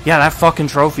 that fucking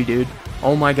trophy, dude.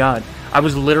 Oh my god. I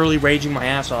was literally raging my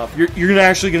ass off. You're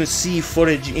actually going to see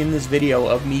footage in this video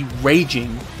of me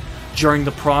raging during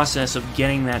the process of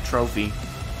getting that trophy,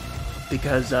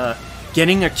 because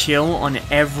getting a kill on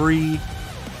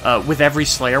with every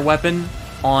Slayer weapon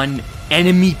on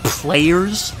enemy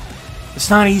players, it's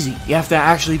not easy. You have to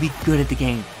actually be good at the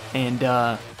game, and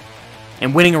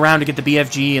winning around to get the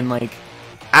BFG and like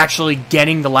actually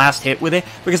getting the last hit with it,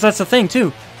 because that's the thing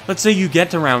too. Let's say you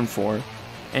get to round 4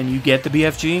 and you get the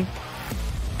BFG,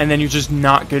 and then you're just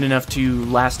not good enough to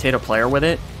last hit a player with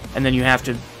it, and then you have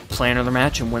to play another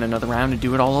match and win another round and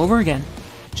do it all over again,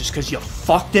 just because you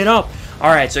fucked it up.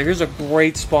 Alright, so here's a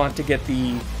great spot to get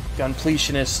the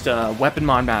completionist weapon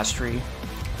mod mastery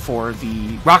for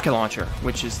the rocket launcher,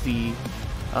 which is the,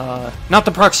 not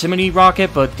the proximity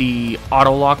rocket, but the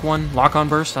auto lock one, lock on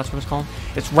burst, that's what it's called.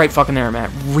 It's right fucking there, Matt.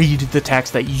 Read the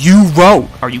text that you wrote.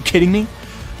 Are you kidding me?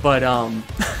 But,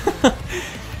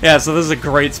 yeah, so this is a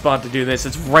great spot to do this.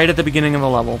 It's right at the beginning of the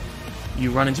level.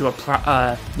 You run into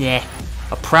a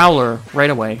Prowler right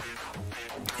away,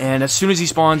 and as soon as he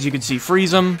spawns, you can see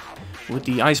freeze him with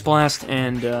the ice blast,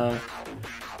 and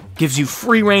gives you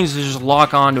free range to just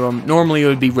lock onto him. Normally it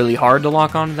would be really hard to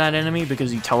lock onto that enemy because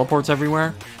he teleports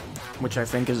everywhere, which I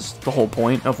think is the whole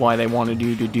point of why they wanted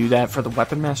you to do that for the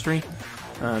weapon mastery,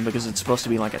 because it's supposed to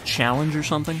be like a challenge or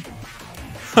something.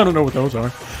 I don't know what those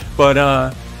are, but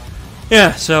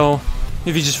yeah, so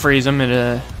if you just freeze him,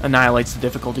 it annihilates the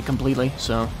difficulty completely,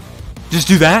 so just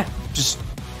do that.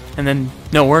 And then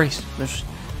no worries. There's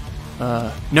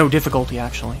no difficulty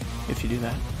actually if you do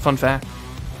that. Fun fact.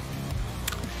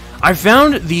 I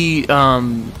found the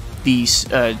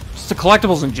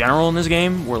collectibles in general in this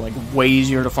game were like way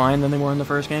easier to find than they were in the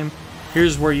first game.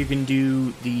 Here's where you can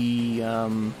do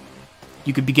the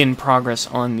you could begin progress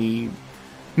on the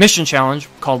mission challenge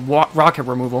called rocket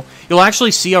removal. You'll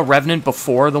actually see a revenant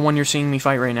before the one you're seeing me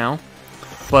fight right now,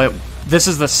 but this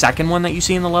is the second one that you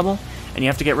see in the level. And you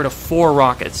have to get rid of 4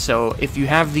 rockets. So if you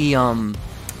have the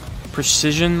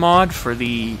precision mod for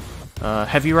the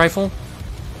heavy rifle,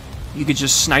 you could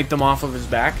just snipe them off of his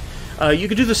back. You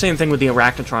could do the same thing with the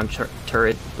Arachnotron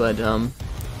turret, but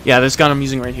yeah, this gun I'm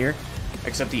using right here,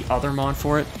 except the other mod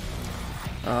for it.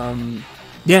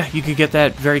 Yeah, you could get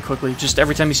that very quickly. Just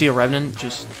every time you see a revenant,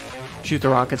 just shoot the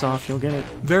rockets off. You'll get it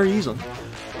very easily.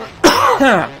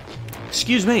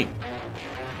 Excuse me.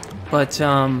 But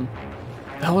the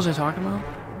hell was I talking about?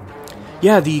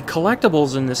 Yeah, the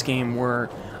collectibles in this game were,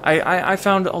 I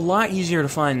found a lot easier to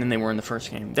find than they were in the first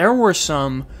game. There were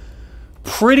some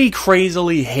pretty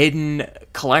crazily hidden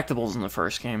collectibles in the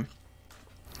first game,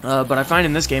 but I find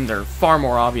in this game they're far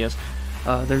more obvious.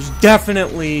 There's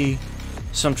definitely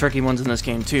some tricky ones in this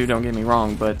game too, don't get me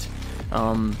wrong, but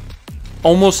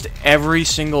almost every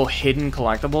single hidden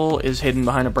collectible is hidden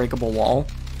behind a breakable wall.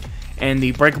 And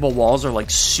the breakable walls are like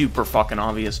super fucking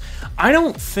obvious. I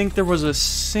don't think there was a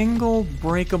single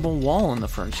breakable wall in the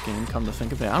first game, come to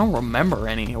think of it. I don't remember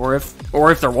any, or if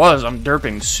there was, I'm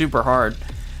derping super hard.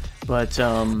 But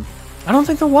I don't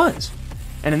think there was.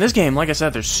 And in this game, like I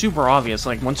said, they're super obvious.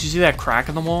 Like once you see that crack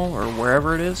in the wall or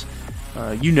wherever it is,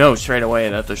 you know straight away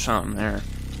that there's something there.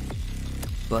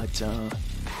 But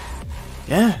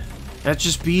yeah, that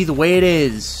just be the way it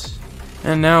is.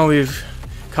 And now we've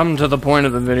come to the point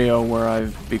of the video where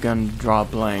I've begun to draw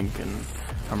blank and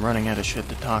I'm running out of shit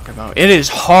to talk about. It is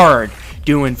hard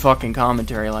doing fucking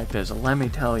commentary like this, let me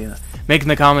tell you. Making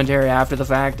the commentary after the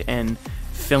fact and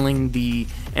filling the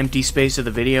empty space of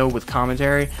the video with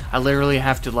commentary. I literally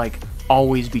have to like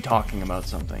always be talking about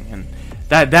something, and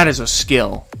that is a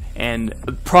skill. And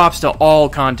props to all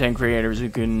content creators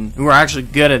who are actually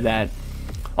good at that.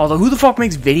 Although, who the fuck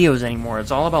makes videos anymore? It's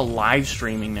all about live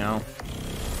streaming now.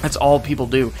 That's all people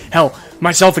do. Hell,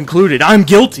 myself included. I'm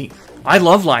guilty. I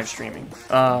love live streaming.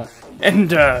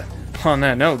 And on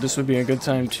that note, this would be a good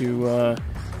time to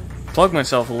plug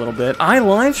myself a little bit. I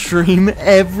live stream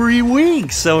every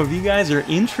week, so if you guys are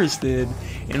interested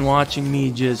in watching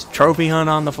me just trophy hunt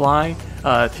on the fly,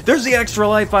 there's the extra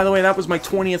life, by the way. That was my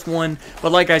 20th one,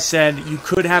 but like I said, you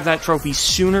could have that trophy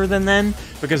sooner than then,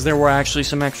 because there were actually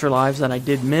some extra lives that I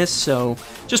did miss, so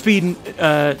just be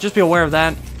aware of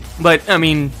that. But, I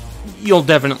mean, you'll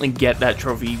definitely get that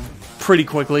trophy pretty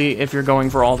quickly if you're going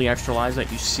for all the extra lives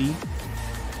that you see.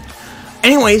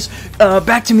 Anyways,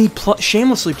 back to me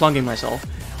shamelessly plugging myself.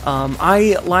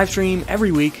 I live stream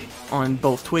every week on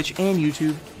both Twitch and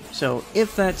YouTube, so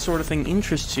if that sort of thing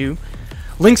interests you,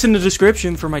 links in the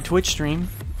description for my Twitch stream,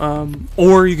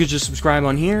 or you could just subscribe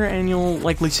on here and you'll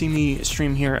likely see me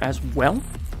stream here as well.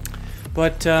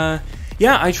 But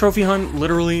yeah, I trophy hunt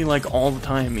literally like all the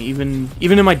time, even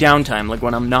in my downtime. Like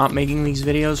when I'm not making these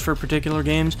videos for particular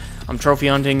games, I'm trophy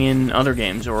hunting in other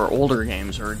games or older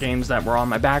games or games that were on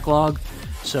my backlog.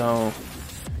 So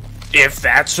if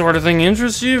that sort of thing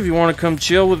interests you, if you want to come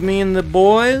chill with me and the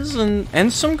boys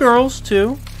and some girls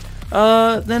too,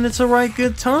 then it's a right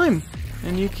good time.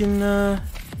 And you can,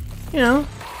 you know,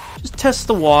 just test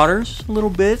the waters a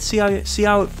little bit, see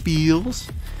how it feels.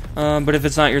 But if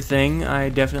it's not your thing, I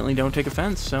definitely don't take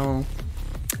offense. So,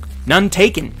 none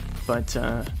taken. But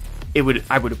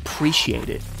I would appreciate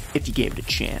it if you gave it a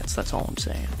chance. That's all I'm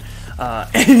saying.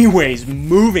 Anyways,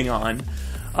 moving on.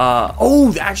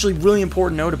 Oh, actually, really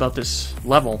important note about this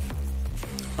level.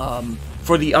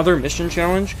 For the other mission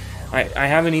challenge, I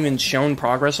haven't even shown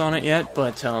progress on it yet,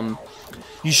 but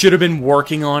you should have been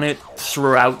working on it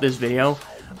throughout this video.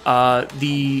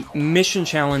 The mission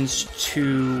challenge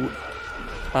to...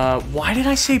 why did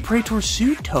I say Praetor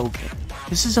suit token?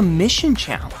 This is a mission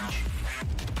challenge.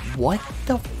 What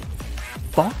the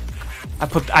fuck?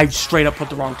 I straight up put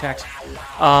the wrong text.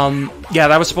 Yeah,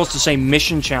 that was supposed to say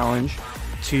mission challenge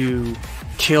to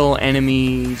kill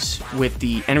enemies with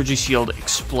the energy shield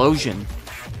explosion.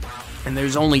 And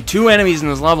there's only 2 enemies in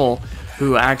this level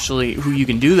who you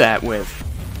can do that with,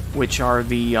 which are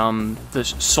the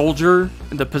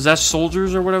possessed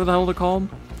soldiers or whatever the hell they're called,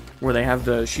 where they have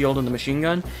the shield and the machine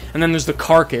gun. And then there's the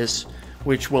carcass,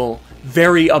 which will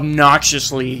very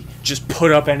obnoxiously just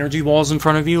put up energy walls in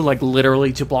front of you, like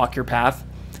literally to block your path.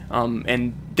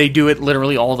 And they do it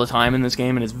literally all the time in this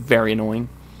game, and it's very annoying.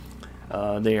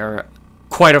 They are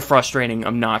quite a frustrating,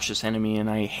 obnoxious enemy, and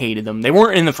I hated them. They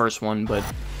weren't in the first one, but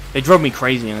they drove me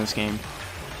crazy in this game.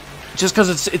 Just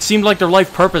because it seemed like their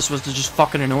life purpose was to just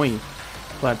fucking annoy you.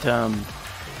 But,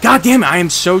 god damn it, I am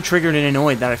so triggered and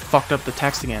annoyed that I fucked up the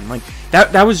text again. Like,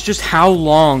 that was just how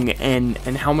long and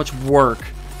how much work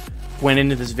went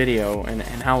into this video and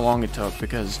how long it took,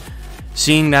 because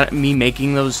seeing that me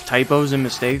making those typos and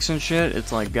mistakes and shit,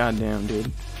 it's like, goddamn,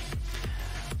 dude.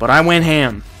 But I went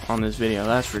ham on this video,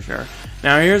 that's for sure.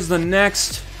 Now, here's the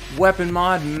next weapon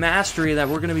mod mastery that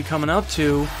we're going to be coming up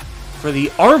to for the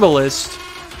Arbalist,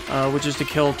 which is to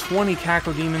kill 20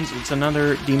 Caco demons. It's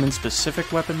another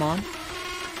demon-specific weapon mod.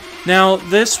 Now,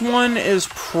 this one is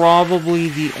probably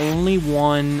the only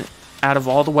one out of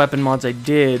all the weapon mods I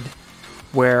did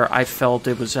where I felt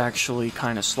it was actually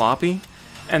kind of sloppy.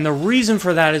 And the reason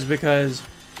for that is because,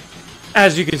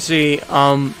 as you can see,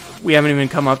 we haven't even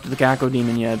come up to the Caco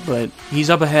demon yet, but he's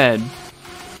up ahead.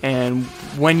 And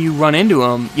when you run into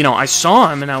him, you know, I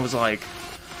saw him and I was like,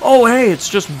 oh, hey, it's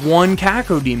just one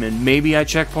Caco demon. Maybe I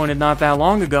checkpointed not that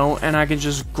long ago and I can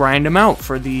just grind him out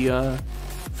for the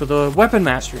weapon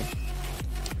mastery.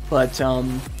 But,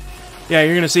 yeah,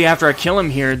 you're going to see after I kill him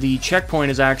here, the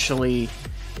checkpoint is actually,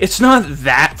 it's not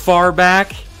that far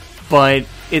back, but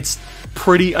it's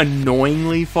pretty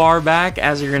annoyingly far back,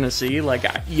 as you're going to see. Like,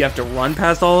 you have to run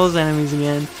past all those enemies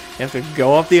again, you have to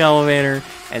go up the elevator,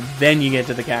 and then you get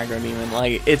to the Caco demon.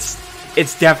 Like,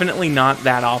 it's definitely not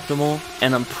that optimal,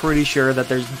 and I'm pretty sure that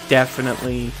there's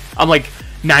definitely, I'm like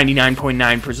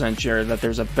 99.9% sure that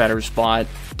there's a better spot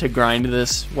to grind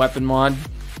this weapon mod,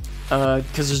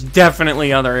 because there's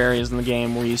definitely other areas in the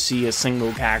game where you see a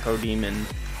single Caco demon,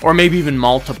 or maybe even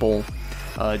multiple,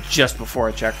 just before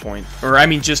a checkpoint, or I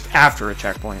mean just after a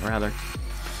checkpoint, rather.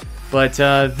 But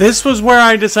this was where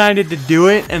I decided to do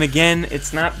it, and again,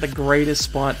 it's not the greatest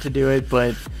spot to do it,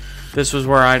 but this was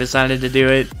where I decided to do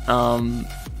it.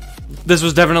 This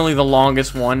was definitely the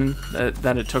longest one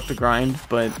that it took to grind,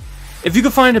 but If you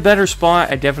can find a better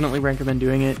spot, I definitely recommend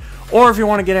doing it. Or if you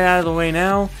want to get it out of the way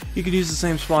now, you could use the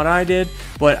same spot I did.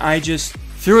 But I just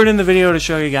threw it in the video to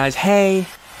show you guys, hey,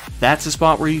 that's the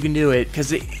spot where you can do it.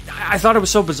 Because I thought it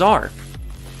was so bizarre.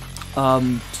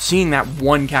 Seeing that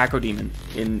one Cacodemon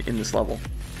in this level.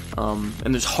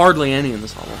 And there's hardly any in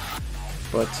this level.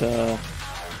 But,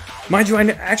 mind you,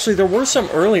 actually, there were some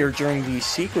earlier during the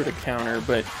secret encounter,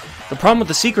 but the problem with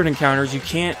the secret encounter is you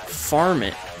can't farm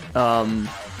it.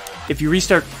 If you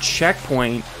restart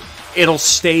checkpoint, it'll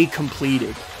stay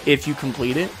completed if you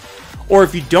complete it. Or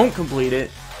if you don't complete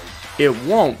it, it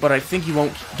won't, but I think you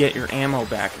won't get your ammo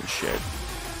back and shit.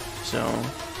 So,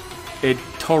 it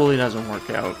totally doesn't work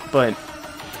out. But,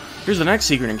 here's the next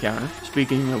secret encounter,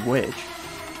 speaking of which.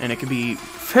 And it can be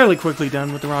fairly quickly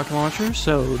done with the rocket launcher,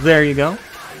 so there you go.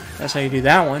 That's how you do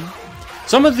that one.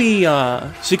 Some of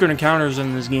the secret encounters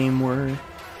in this game were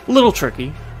a little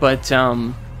tricky, but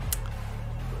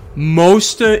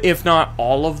most, if not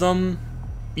all of them,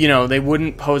 you know, they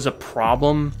wouldn't pose a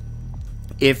problem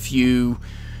if you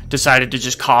decided to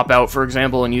just cop out, for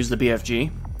example, and use the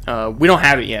BFG. We don't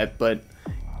have it yet, but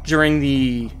during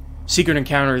the secret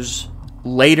encounters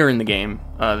later in the game,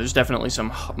 there's definitely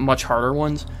some much harder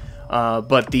ones,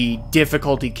 but the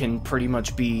difficulty can pretty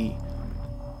much be,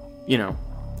 you know,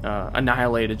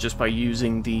 annihilated just by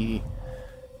using the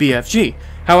BFG.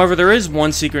 However, there is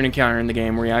one secret encounter in the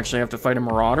game where you actually have to fight a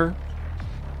Marauder.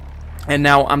 And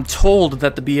now I'm told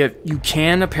that you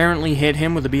can apparently hit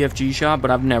him with a BFG shot, but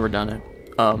I've never done it.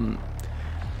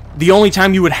 The only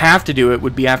time you would have to do it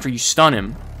would be after you stun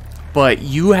him. But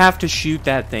you have to shoot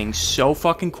that thing so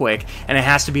fucking quick, and it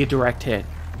has to be a direct hit.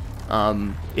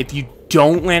 If you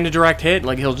don't land a direct hit,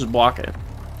 like, he'll just block it.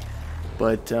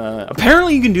 But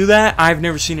apparently you can do that. I've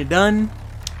never seen it done.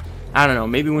 I don't know.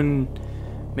 Maybe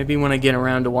when I get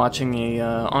around to watching a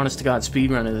honest-to-God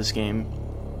speedrun of this game,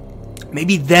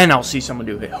 maybe then I'll see someone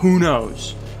do it. Who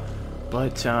knows?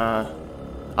 But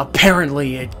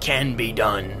apparently it can be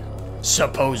done.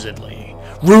 Supposedly.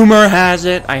 Rumor has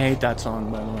it. I hate that song,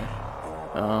 by the way.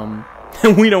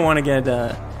 We don't want to get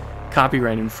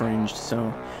copyright infringed,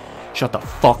 so shut the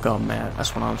fuck up, Matt.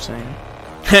 That's what I'm saying.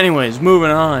 Anyways,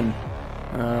 moving on.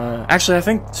 Actually, I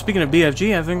think, speaking of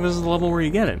BFG, I think this is the level where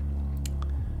you get it.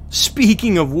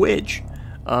 Speaking of which,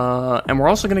 and we're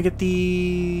also going to get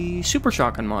the Super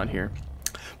Shotgun mod here.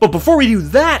 But before we do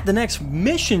that, the next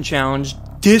mission challenge,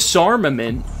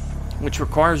 Disarmament, which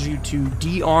requires you to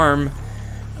de-arm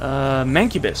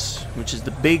Mancubus, which is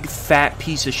the big fat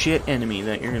piece of shit enemy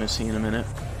that you're going to see in a minute.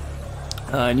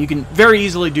 And you can very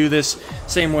easily do this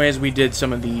same way as we did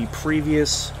some of the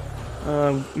previous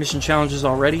mission challenges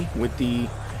already, with the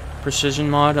precision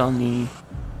mod on the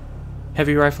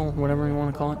heavy rifle, whatever you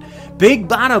want to call it. Big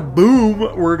bada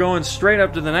boom! We're going straight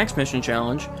up to the next mission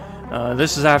challenge.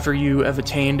 This is after you have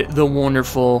attained the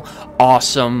wonderful,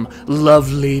 awesome,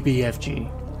 lovely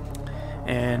BFG.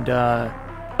 And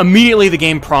immediately the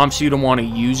game prompts you to want to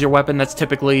use your weapon. That's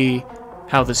typically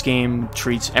how this game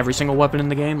treats every single weapon in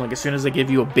the game. Like, as soon as they give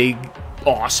you a big,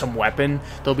 awesome weapon,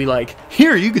 they'll be like,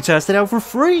 here, you can test it out for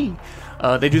free!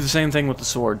 They do the same thing with the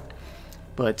sword.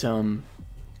 But,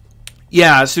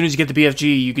 yeah, as soon as you get the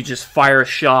BFG, you could just fire a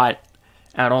shot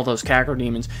at all those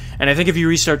Cacodemons. And I think if you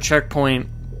restart checkpoint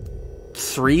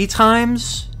 3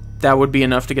 times, that would be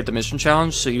enough to get the mission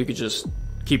challenge, so you could just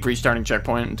keep restarting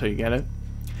checkpoint until you get it.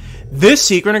 This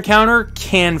secret encounter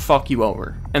can fuck you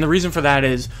over. And the reason for that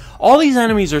is, all these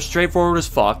enemies are straightforward as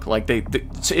fuck. Like,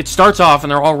 it starts off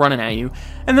and they're all running at you.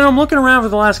 And then I'm looking around for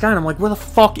the last guy and I'm like, where the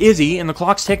fuck is he? And the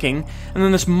clock's ticking. And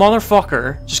then this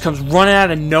motherfucker just comes running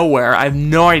out of nowhere. I have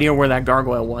no idea where that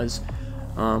gargoyle was.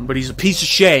 But he's a piece of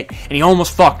shit. And he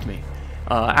almost fucked me.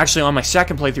 Actually, on my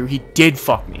second playthrough, he did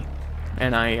fuck me.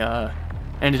 And I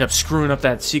ended up screwing up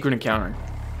that secret encounter.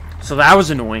 So that was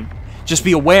annoying. Just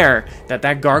be aware that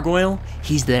that gargoyle,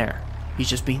 he's there. He's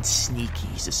just being sneaky.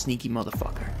 He's a sneaky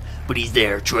motherfucker. But he's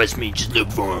there. Trust me. Just look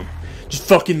for him. Just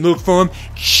fucking look for him.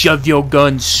 Shove your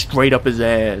gun straight up his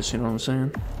ass. You know what I'm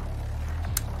saying?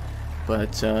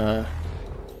 But,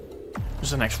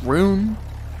 there's the next rune.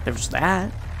 There's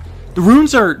that. The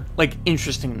runes are, like,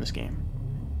 interesting in this game.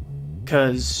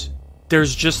 Because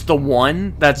there's just the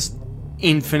one that's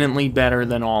infinitely better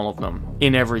than all of them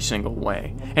in every single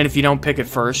way. And if you don't pick it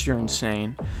first, you're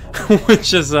insane.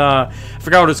 Which is, I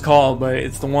forgot what it's called, but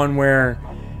it's the one where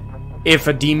if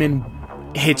a demon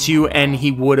hits you and he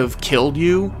would have killed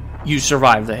you, you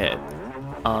survive the hit.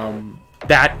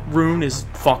 That rune is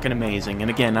fucking amazing. And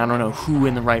again, I don't know who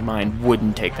in the right mind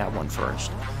wouldn't take that one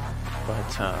first.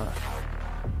 But,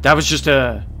 that was just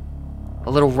a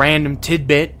little random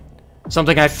tidbit.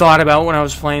 Something I thought about when I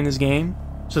was playing this game.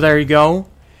 So there you go.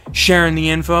 sharing the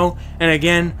info, and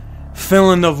again,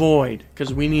 filling the void,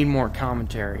 because we need more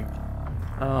commentary.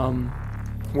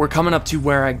 We're coming up to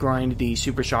where I grind the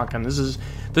super shotgun.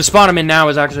 The spot I'm in now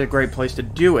is actually a great place to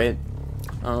do it,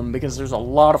 because there's a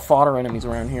lot of fodder enemies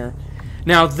around here.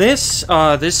 Now this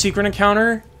secret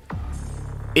encounter,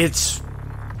 it's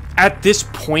at this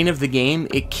point of the game,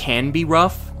 it can be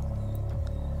rough,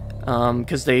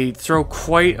 because they throw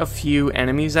quite a few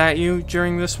enemies at you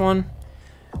during this one.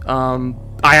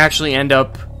 I actually end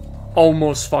up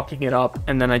almost fucking it up,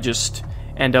 and then I just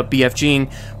end up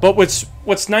BFGing. But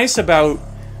what's nice about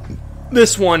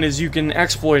this one is you can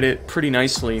exploit it pretty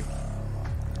nicely,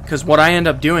 because what I end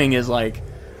up doing is, like,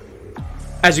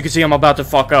 as you can see, I'm about to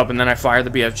fuck up, and then I fire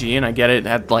the BFG, and I get it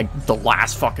at, like, the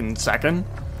last fucking second.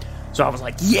 So I was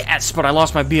like, yes, but I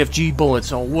lost my BFG bullet,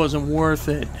 so it wasn't worth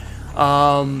it.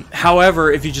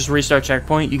 However, if you just restart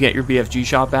checkpoint, you get your BFG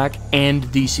shot back, and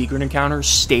the secret encounter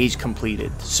stays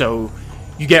completed. So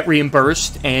you get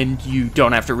reimbursed, and you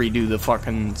don't have to redo the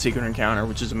fucking secret encounter,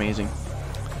 which is amazing.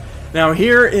 Now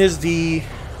here is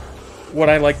what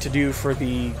I like to do for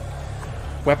the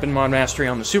weapon mod mastery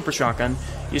on the super shotgun.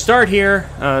 You start here.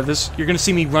 You're gonna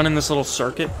see me running this little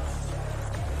circuit.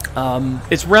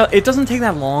 It doesn't take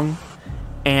that long,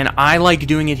 and I like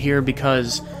doing it here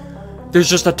because there's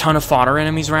just a ton of fodder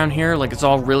enemies around here. Like, it's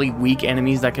all really weak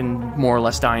enemies that can more or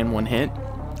less die in one hit.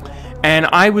 And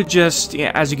I would just,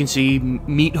 yeah, as you can see,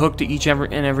 meat hook to each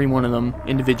and every one of them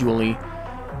individually.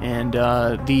 And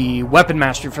the weapon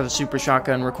mastery for the super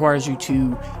shotgun requires you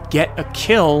to get a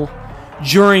kill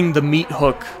during the meat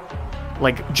hook,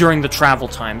 like during the travel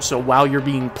time. So while you're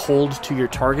being pulled to your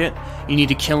target, you need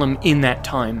to kill him in that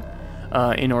time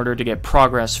in order to get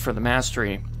progress for the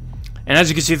mastery. And as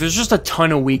you can see, there's just a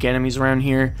ton of weak enemies around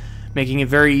here, making it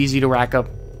very easy to rack up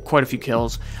quite a few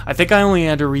kills. I think I only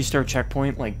had to restart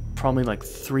checkpoint probably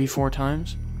 3-4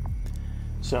 times.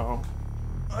 So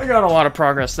I got a lot of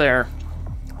progress there.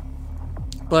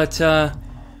 But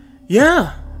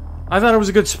yeah, I thought it was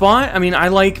a good spot. I mean, I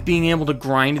like being able to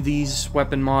grind these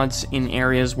weapon mods in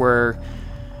areas where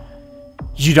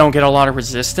you don't get a lot of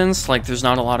resistance. Like, there's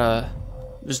not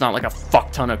like a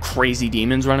fuck ton of crazy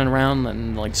demons running around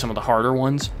and like some of the harder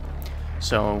ones.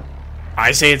 So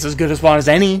I say it's as good a spot as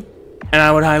any, and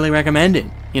I would highly recommend it.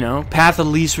 You know, path of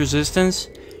least resistance,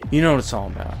 you know what it's all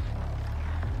about.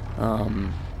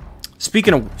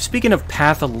 Speaking of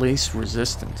path of least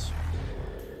resistance,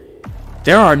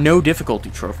 there are no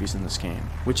difficulty trophies in this game,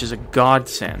 which is a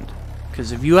godsend.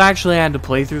 Because if you actually had to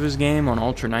play through this game on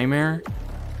Ultra Nightmare,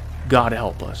 God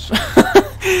help us.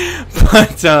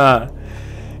 But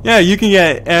yeah, you can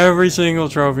get every single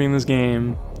trophy in this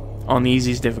game on the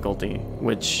easiest difficulty,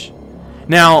 which,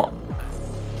 now,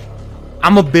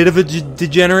 I'm a bit of a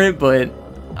degenerate, but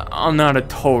I'm not a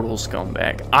total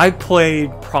scumbag. I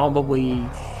played probably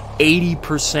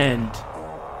 80%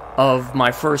 of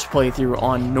my first playthrough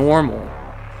on normal,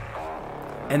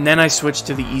 and then I switched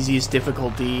to the easiest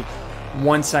difficulty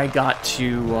once I got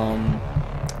to,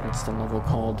 what's the level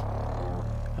called?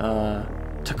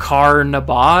 Takar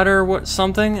Nabat or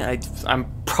something?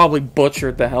 I'm probably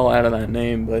butchered the hell out of that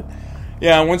name, but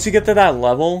yeah, once you get to that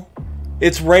level,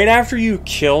 it's right after you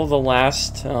kill the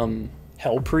last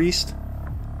Hell Priest,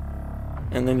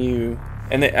 and then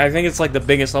I think it's like the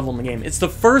biggest level in the game. It's the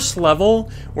first level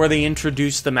where they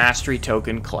introduce the mastery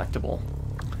token collectible.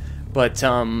 But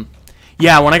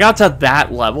yeah, when I got to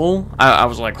that level, I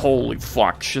was like, holy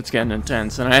fuck, shit's getting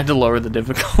intense, and I had to lower the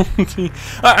difficulty.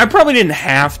 I probably didn't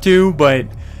have to, but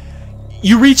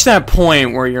you reach that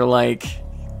point where you're like,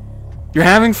 you're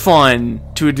having fun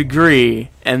to a degree,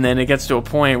 and then it gets to a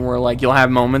point where like you'll have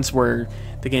moments where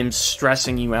the game's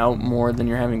stressing you out more than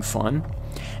you're having fun.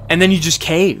 And then you just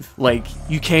cave. Like,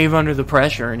 you cave under the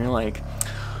pressure, and you're like,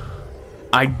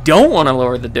 I don't want to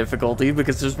lower the difficulty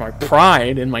because there's my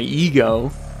pride and my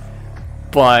ego,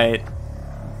 but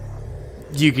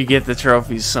you could get the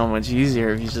trophies so much easier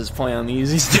if you just play on the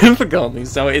easiest difficulty.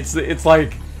 So it's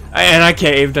like, and I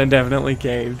caved, I definitely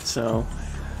caved, so.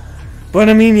 But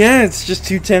I mean, yeah, it's just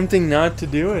too tempting not to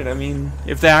do it. I mean,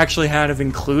 if they actually had have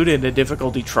included a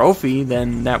difficulty trophy,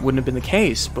 then that wouldn't have been the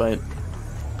case, but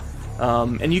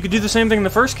and you could do the same thing in the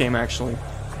first game, actually.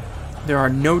 There are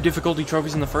no difficulty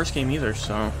trophies in the first game either,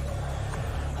 so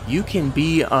you can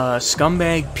be a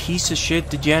scumbag, piece of shit,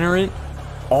 degenerate,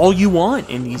 all you want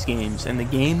in these games, and the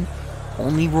game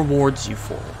only rewards you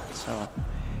for it. So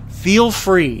feel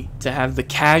free to have the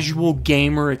casual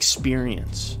gamer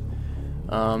experience.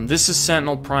 This is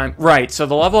Sentinel Prime. Right, so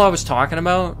the level I was talking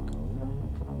about,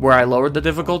 where I lowered the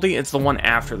difficulty, it's the one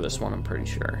after this one, I'm pretty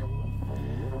sure.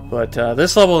 But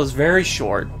this level is very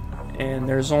short, and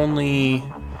there's only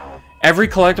Every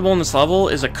collectible in this level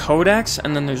is a Codex,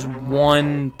 and then there's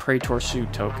one Praetor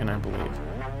suit token, I believe.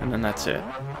 And then that's it.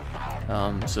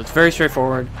 So it's very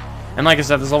straightforward. And like I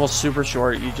said, this level's super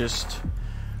short. You just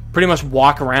pretty much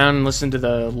walk around and listen to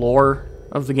the lore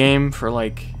of the game for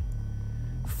like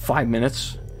 5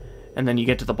 minutes. And then you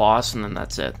get to the boss, and then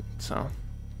that's it. So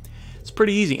it's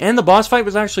pretty easy. And the boss fight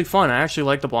was actually fun. I actually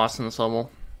liked the boss in this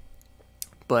level.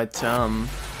 But,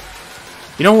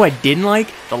 you know who I didn't like?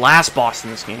 The last boss in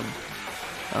this game.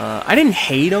 I didn't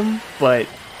hate him, but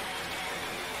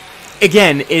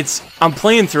again, I'm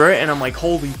playing through it and I'm like,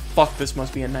 holy fuck, this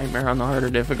must be a nightmare on the harder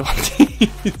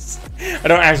difficulties. I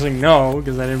don't actually know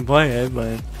because I didn't play it,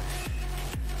 but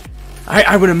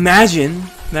I would imagine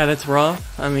that it's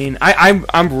rough. I mean,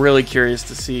 I'm really curious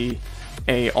to see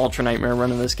a Ultra Nightmare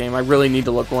run of this game. I really need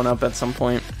to look one up at some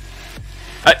point.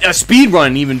 A speed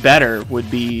run, even better,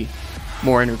 would be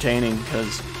more entertaining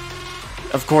because,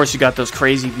 of course, you got those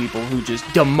crazy people who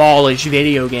just demolish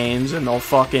video games and they'll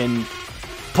fucking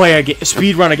play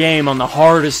speed run a game on the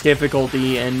hardest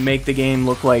difficulty and make the game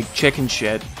look like chicken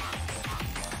shit.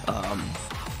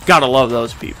 Gotta love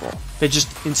those people. They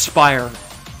just inspire.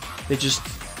 They just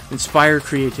inspire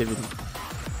creativity.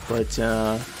 But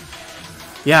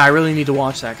yeah, I really need to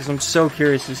watch that because I'm so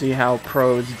curious to see how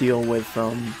pros deal with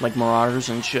like marauders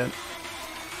and shit.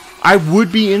 I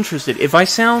would be interested. If I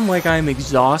sound like I'm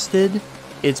exhausted,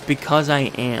 it's because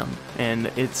I am. And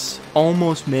it's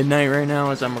almost midnight right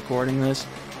now as I'm recording this.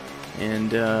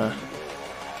 And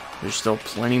there's still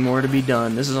plenty more to be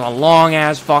done. This is a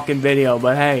long-ass fucking video,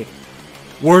 but hey,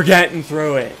 we're getting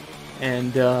through it.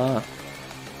 And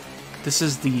this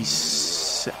is the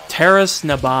Terrace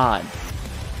Nabad.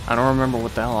 I don't remember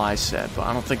what the hell I said, but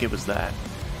I don't think it was that.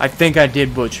 I think I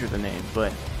did butcher the name,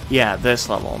 but yeah, this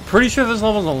level. I'm pretty sure this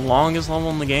level is the longest level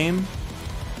in the game.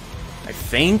 I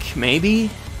think, maybe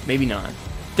not.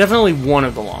 Definitely one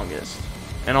of the longest,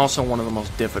 and also one of the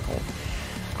most difficult.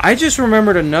 I just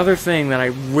remembered another thing that I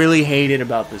really hated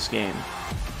about this game.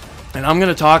 And I'm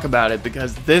going to talk about it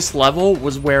because this level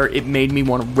was where it made me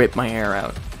want to rip my hair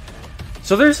out.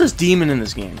 So there's this demon in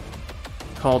this game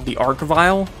called the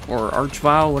Archvile, or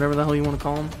Archvile, whatever the hell you want to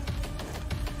call him.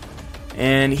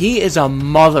 And he is a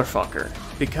motherfucker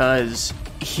because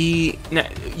you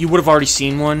would have already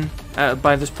seen one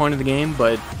by this point of the game,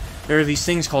 but there are these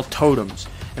things called totems.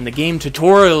 And the game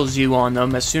tutorials you on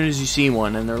them as soon as you see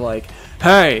one, and they're like,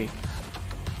 hey,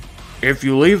 if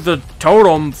you leave the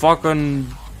totem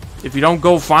if you don't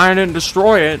go find it and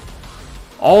destroy it,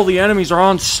 all the enemies are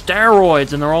on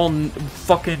steroids and they're all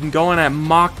fucking going at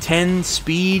Mach 10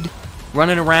 speed,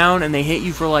 running around, and they hit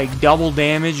you for like double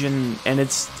damage, and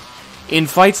it's in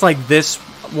fights like this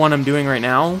one I'm doing right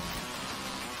now.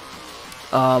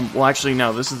 Well, actually,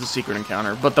 no, this is the secret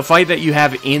encounter, but the fight that you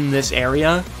have in this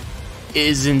area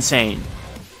is insane.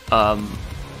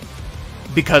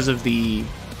 Because of the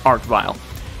Archvile.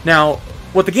 Now,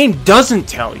 what the game doesn't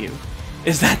tell you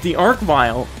is that the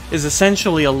Archvile is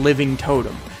essentially a living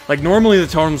totem. Like, normally the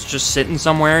totem's just sitting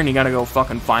somewhere and you gotta go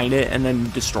fucking find it and then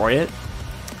destroy it.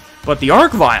 But the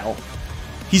Archvile,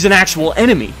 he's an actual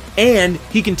enemy, and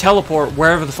he can teleport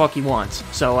wherever the fuck he wants.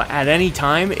 So at any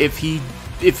time, if he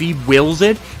wills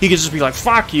it, he can just be like,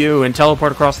 fuck you, and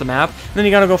teleport across the map, and then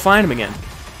you gotta go find him again.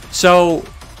 So,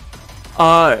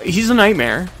 he's a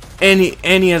nightmare. And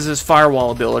he has his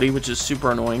firewall ability, which is super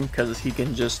annoying, because he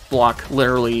can just block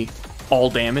literally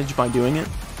all damage by doing it.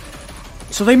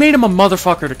 So they made him a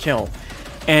motherfucker to kill.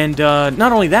 And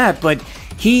not only that, but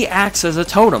he acts as a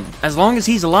totem. As long as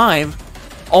he's alive,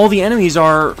 all the enemies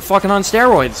are fucking on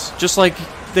steroids, just like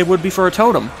they would be for a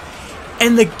totem.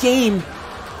 And the game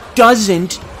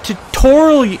doesn't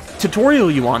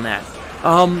tutorial you on that.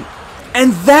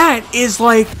 And that is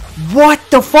like, what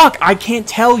the fuck? I can't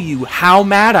tell you how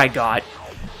mad I got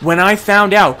when I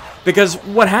found out. Because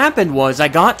what happened was, I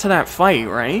got to that fight,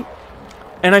 right?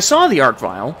 And I saw the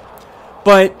Archvile,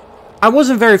 but I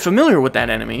wasn't very familiar with that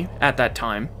enemy at that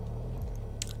time.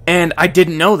 And I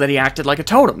didn't know that he acted like a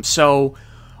totem. So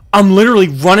I'm literally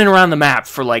running around the map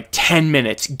for like 10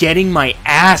 minutes, getting my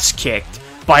ass kicked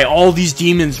by all these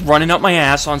demons running up my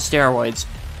ass on steroids.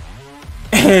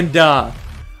 And,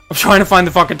 I'm trying to find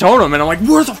the fucking totem, and I'm like,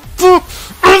 where the fuck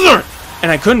is it?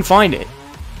 And I couldn't find it.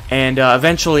 And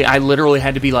eventually, I literally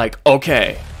had to be like,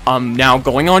 okay, I'm now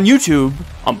going on YouTube,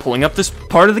 I'm pulling up this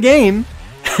part of the game,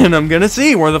 and I'm gonna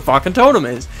see where the fucking totem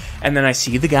is. And then I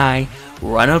see the guy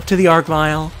run up to the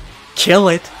Archvile, kill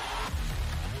it,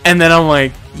 and then I'm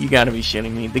like, you gotta be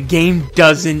shitting me. The game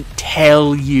doesn't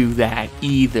tell you that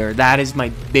either. That is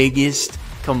my biggest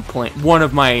complaint. One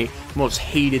of my most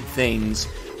hated things.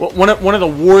 One of the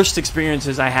worst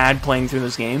experiences I had playing through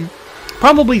this game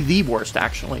Probably the worst,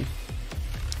 actually,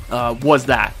 was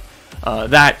that.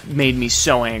 That made me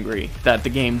so angry that the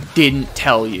game didn't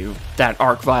tell you that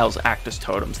arc vials act as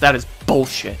totems. That is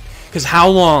bullshit. Because how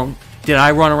long did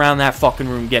I run around that fucking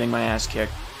room getting my ass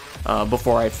kicked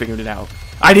before I figured it out?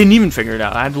 I didn't even figure it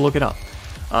out. I had to look it up.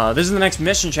 This is the next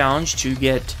mission challenge, to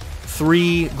get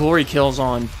 3 glory kills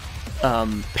on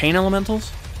pain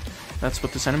elementals. That's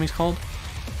what this enemy's called.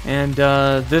 And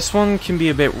this one can be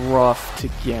a bit rough to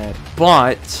get,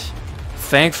 but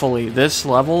thankfully this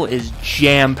level is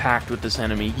jam-packed with this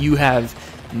enemy. You have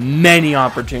many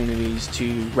opportunities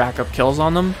to rack up kills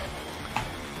on them,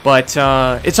 but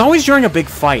it's always during a big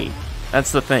fight.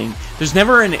 That's the thing. There's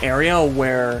never an area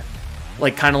where,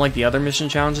 like, kind of like the other mission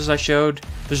challenges I showed,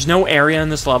 there's no area in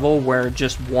this level where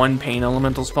just one pain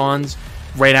elemental spawns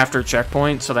right after a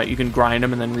checkpoint so that you can grind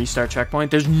them and then restart checkpoint.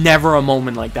 There's never a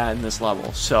moment like that in this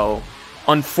level. So,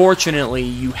 unfortunately,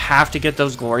 you have to get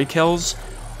those glory kills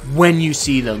when you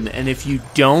see them. And if you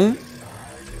don't,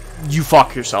 you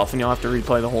fuck yourself and you'll have to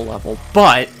replay the whole level.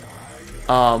 But,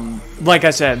 like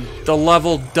I said, the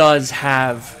level does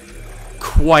have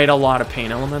quite a lot of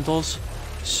pain elementals.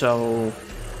 So,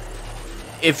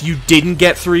 if you didn't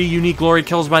get 3 unique glory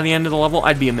kills by the end of the level,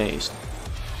 I'd be amazed.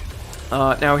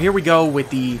 Now here we go with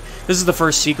this is the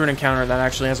first secret encounter that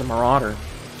actually has a Marauder.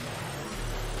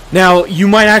 Now, you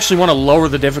might actually want to lower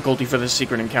the difficulty for this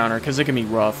secret encounter, because it can be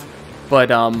rough. But,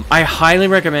 I highly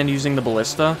recommend using the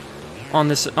Ballista on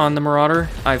the Marauder.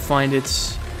 I find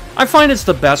it's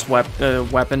the best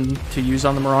weapon to use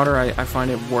on the Marauder. I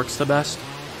find it works the best,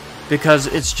 because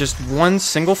it's just one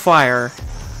single fire,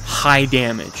 high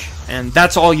damage. And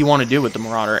that's all you want to do with the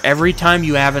Marauder. Every time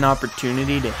you have an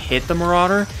opportunity to hit the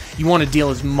Marauder, you want to deal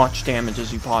as much damage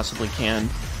as you possibly can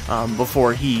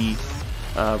before he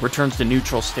returns to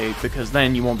neutral state, because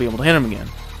then you won't be able to hit him again,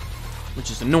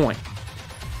 which is annoying.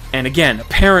 And again,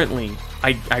 apparently,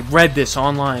 I read this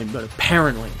online, but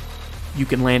apparently you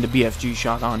can land a BFG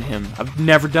shot on him. I've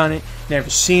never done it, never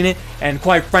seen it, and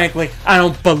quite frankly, I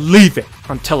don't believe it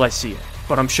until I see it.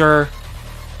 But I'm sure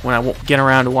when I get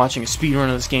around to watching a speedrun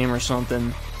of this game or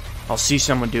something, I'll see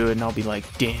someone do it and I'll be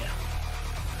like, damn,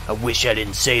 I wish I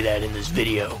didn't say that in this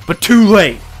video. But too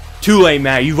late! Too late,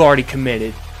 Matt. You've already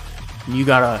committed. And you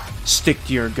gotta stick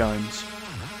to your guns.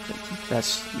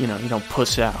 That's, you know, you don't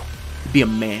puss out. Be a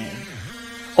man.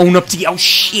 Own up to your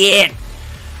shit!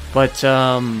 But,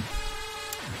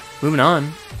 moving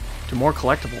on to more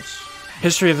collectibles.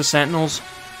 History of the Sentinels,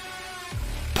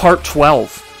 Part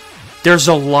 12. There's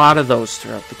a lot of those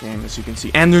throughout the game, as you can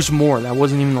see. And there's more. That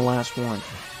wasn't even the last one.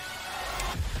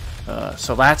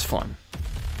 So that's fun.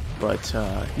 But,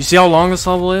 you see how long this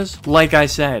level is? Like I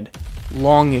said,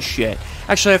 long as shit.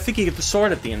 Actually, I think you get the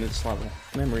sword at the end of this level.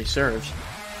 Memory serves.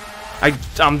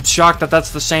 I'm shocked that that's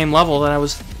the same level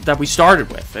that we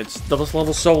started with. This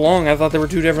level's so long, I thought there were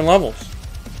 2 different levels.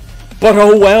 But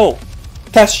oh well.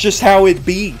 That's just how it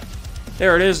be.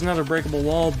 There it is, another breakable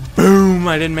wall. Boom!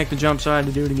 I didn't make the jump, so I had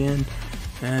to do it again.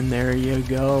 And there you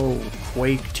go.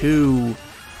 Quake 2.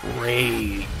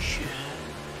 Rage.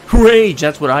 Rage!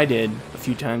 That's what I did a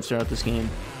few times throughout this game.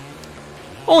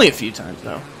 Only a few times,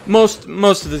 though. Most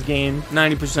of this game,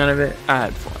 90% of it, I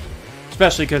had fun.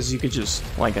 Especially because you could just,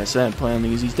 like I said, play on the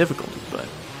easiest difficulty. But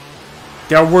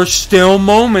there were still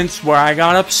moments where I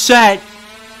got upset.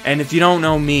 And if you don't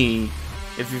know me,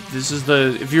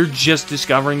 if you're just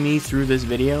discovering me through this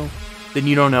video, then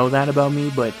you don't know that about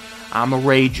me, but I'm a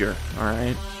rager,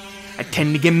 alright? I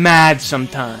tend to get mad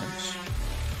sometimes,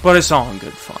 but it's all in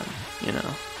good fun, you know?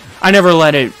 I never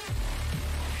let it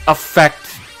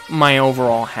affect my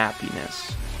overall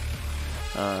happiness.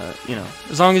 You know,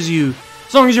 as long as you're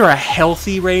a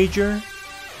healthy rager,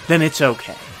 then it's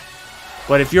okay.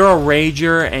 But if you're a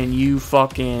rager and you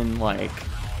fucking, like,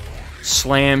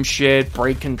 slam shit,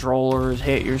 break controllers,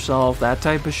 hit yourself, that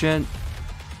type of shit,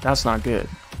 that's not good.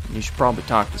 You should probably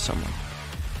talk to someone.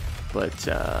 But,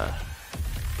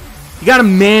 you gotta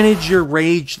manage your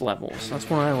rage levels. That's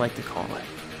what I like to call it.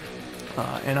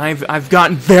 And I've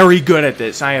gotten very good at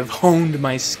this. I have honed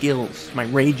my skills, my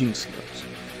raging skills.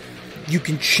 You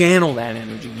can channel that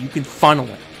energy. You can funnel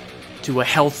it to a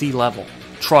healthy level.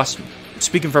 Trust me. I'm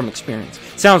speaking from experience.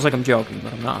 It sounds like I'm joking,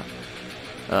 but I'm not.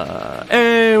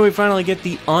 And we finally get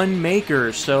the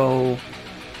Unmaker. So,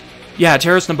 yeah,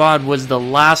 Terrace Nabad was the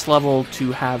last level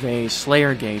to have a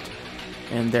Slayer Gate.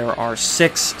 And there are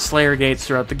 6 Slayer Gates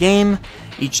throughout the game.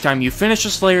 Each time you finish a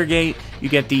Slayer Gate, you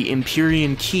get the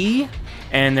Empyrean Key.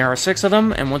 And there are 6 of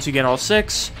them. And once you get all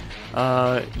 6,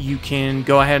 you can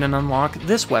go ahead and unlock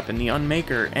this weapon, the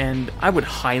Unmaker. And I would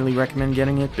highly recommend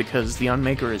getting it because the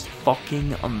Unmaker is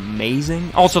fucking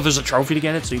amazing. Also, there's a trophy to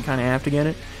get it, so you kind of have to get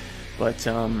it. But,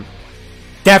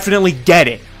 definitely get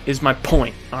it, is my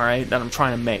point, alright, that I'm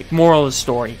trying to make. Moral of the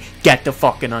story, get the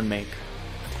fucking Unmaker.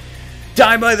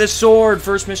 Die by the sword!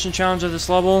 First mission challenge of this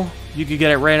level. You could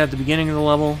get it right at the beginning of the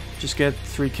level. Just get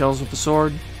 3 kills with the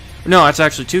sword. No, it's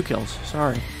actually 2 kills.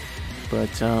 Sorry.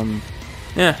 But,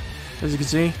 yeah. As you can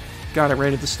see, got it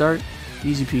right at the start.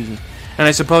 Easy peasy. And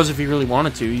I suppose if you really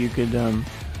wanted to, you could,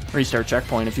 restart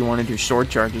checkpoint if you wanted your sword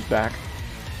charges back.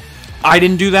 I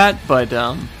didn't do that, but,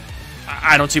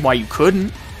 I don't see why you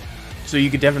couldn't. So you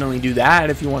could definitely do that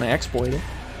if you want to exploit it.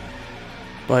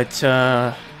 But,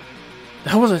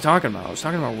 what was I talking about? I was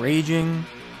talking about raging,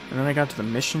 and then I got to the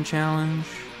mission challenge.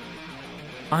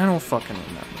 I don't fucking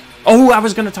remember. Oh, I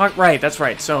was gonna talk, right, that's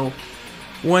right. So,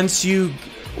 when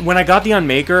I got the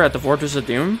Unmaker at the Fortress of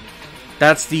Doom,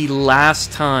 that's the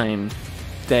last time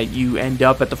that you end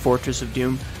up at the Fortress of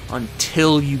Doom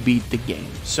until you beat the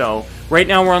game. So, right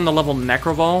now we're on the level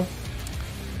Necroval.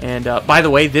 And, by the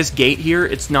way, this gate here,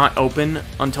 it's not open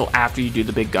until after you do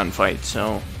the big gunfight,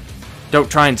 so don't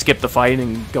try and skip the fight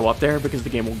and go up there, because the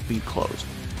game will be closed.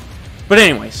 But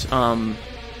anyways,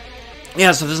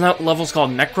 yeah, so this level's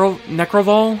called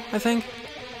Necroval, I think.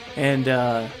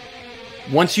 And,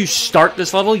 once you start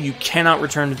this level, you cannot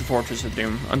return to the Fortress of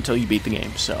Doom until you beat the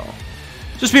game, so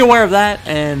just be aware of that,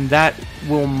 and that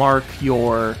will mark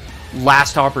your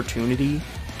last opportunity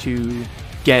to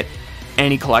get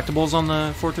any collectibles on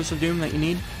the Fortress of Doom that you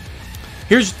need.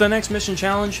 Here's the next mission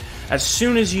challenge. As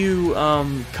soon as you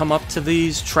come up to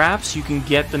these traps, you can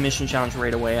get the mission challenge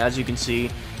right away. As you can see,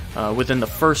 within the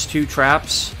first 2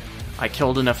 traps, I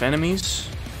killed enough enemies.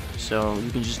 So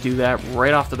you can just do that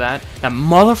right off the bat. That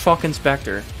motherfucking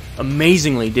Spectre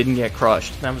amazingly didn't get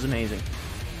crushed. That was amazing.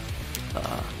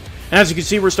 And as you can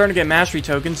see, we're starting to get mastery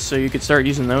tokens, so you could start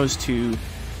using those to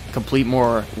complete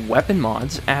more weapon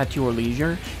mods at your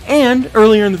leisure. And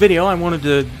earlier in the video, I wanted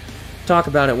to talk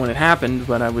about it when it happened,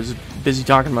 but I was busy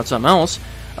talking about something else.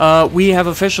 We have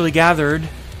officially gathered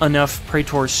enough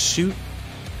Praetor suit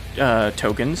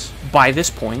tokens by this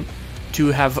point to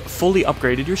have fully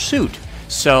upgraded your suit.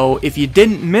 So if you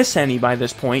didn't miss any by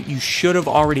this point, you should have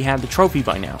already had the trophy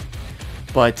by now.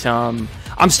 But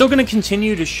I'm still going to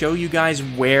continue to show you guys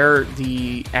where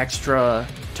the extra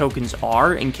tokens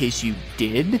are in case you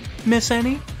did miss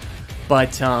any.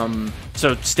 But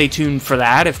so stay tuned for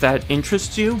that if that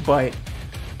interests you. But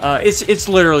it's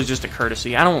literally just a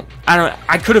courtesy.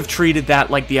 I could have treated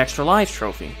that like the extra life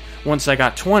trophy. Once I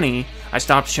got 20, I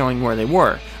stopped showing where they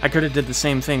were. I could have did the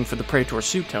same thing for the Praetor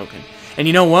suit token. And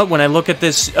you know what? When I look at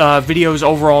this video's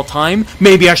overall time,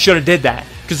 maybe I should have did that,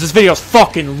 because this video's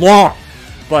fucking long.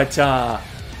 But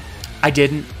I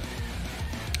didn't.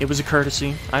 It was a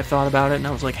courtesy. I thought about it, and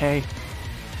I was like, hey,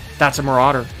 that's a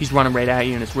marauder. He's running right at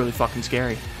you, and it's really fucking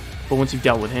scary. But once you've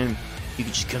dealt with him, you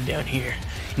can just come down here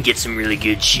and get some really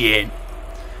good shit.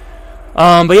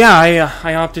 But yeah,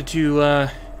 I opted to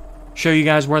show you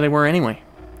guys where they were anyway.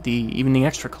 Even the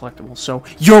extra collectibles. So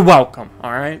you're welcome,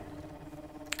 alright?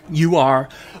 You are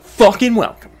fucking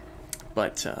welcome.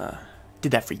 But,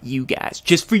 did that for you guys.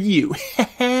 Just for you.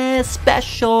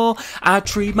 Special. I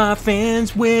treat my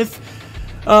fans with,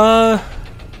 the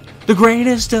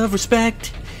greatest of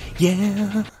respect.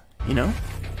 Yeah. You know?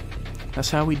 That's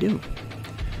how we do.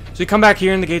 So you come back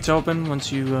here and the gate's open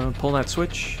once you, pull that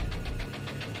switch.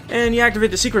 And you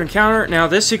activate the secret encounter. Now,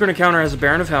 this secret encounter has a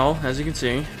Baron of Hell, as you can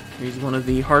see. He's one of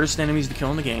the hardest enemies to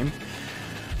kill in the game.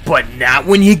 But not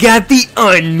when you got the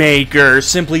Unmaker.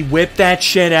 Simply whip that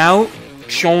shit out,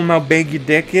 show him how big your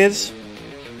dick is,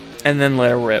 and then let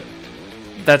it rip.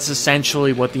 That's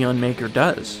essentially what the Unmaker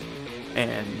does.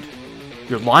 And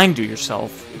you're lying to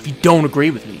yourself if you don't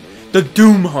agree with me. The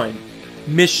Doom Hunt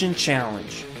Mission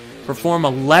Challenge. Perform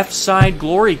a left side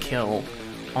glory kill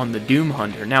on the Doom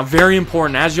Hunter. Now, very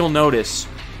important, as you'll notice,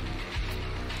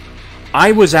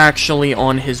 I was actually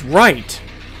on his right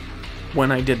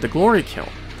when I did the glory kill.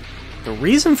 The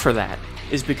reason for that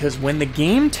is because when the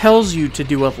game tells you to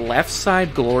do a left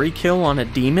side glory kill on a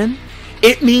demon,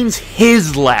 it means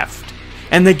his left.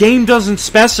 And the game doesn't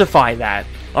specify that,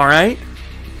 alright?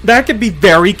 That could be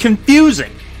very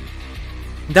confusing.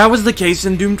 That was the case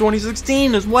in Doom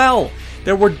 2016 as well.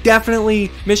 There were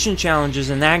definitely mission challenges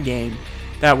in that game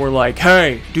that were like,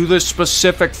 hey, do this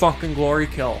specific fucking glory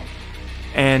kill.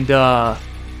 And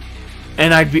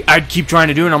I'd keep trying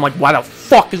to do it, and I'm like, why the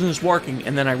fuck isn't this working?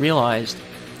 And then I realized,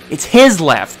 it's his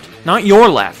left, not your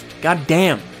left. God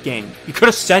damn, game. You could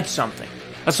have said something.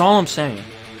 That's all I'm saying.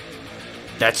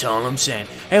 That's all I'm saying.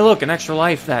 Hey, look, an extra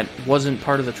life that wasn't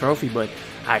part of the trophy, but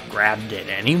I grabbed it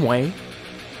anyway.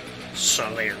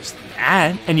 So there's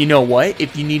that. And you know what?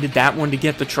 If you needed that one to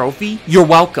get the trophy, you're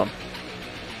welcome.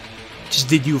 just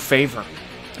did you a favor.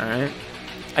 Alright?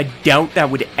 I doubt that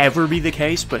would ever be the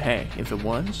case, but hey, if it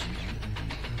was,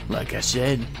 like I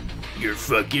said, you're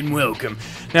fucking welcome.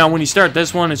 Now, when you start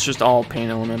this one, it's just all pain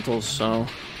elementals, so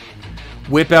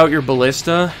whip out your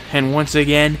ballista, and once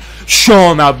again, show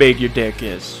them how big your dick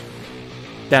is.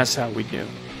 That's how we do.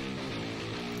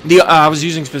 I was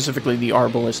using specifically the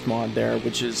Arbalist mod there,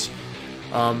 which is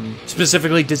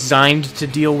specifically designed to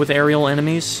deal with aerial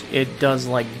enemies. It does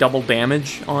like double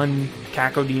damage on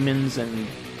cacodemons and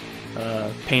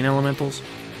pain elementals.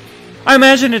 I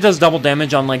imagine it does double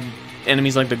damage on like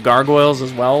enemies like the gargoyles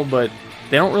as well, but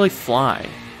they don't really fly.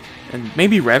 And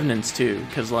maybe revenants too,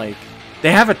 because like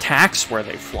they have attacks where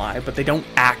they fly, but they don't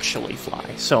actually fly.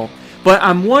 So, but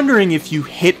I'm wondering if you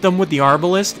hit them with the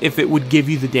Arbalist, if it would give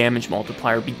you the damage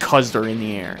multiplier because they're in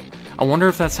the air. I wonder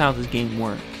if that's how this game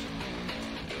works.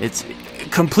 It's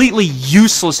completely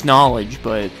useless knowledge,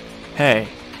 but hey,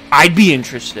 I'd be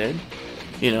interested,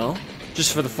 you know,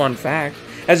 just for the fun fact.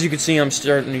 As you can see, I'm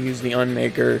starting to use the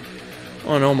Unmaker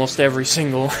on almost every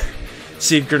single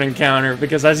secret encounter,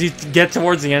 because as you get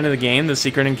towards the end of the game, the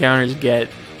secret encounters get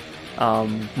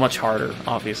much harder,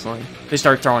 obviously. They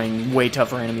start throwing way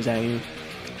tougher enemies at you.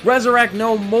 Resurrect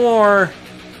no more!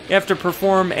 You have to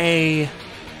perform a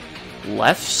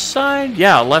left side?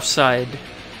 Yeah, left side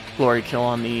glory kill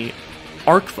on the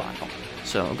arc vial.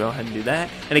 So go ahead and do that.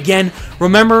 And again,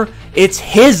 remember, it's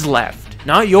his left,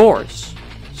 not yours.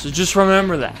 So just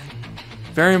remember that.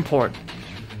 Very important.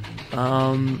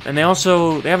 And they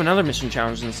have another mission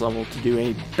challenge in this level to do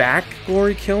a back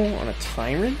glory kill on a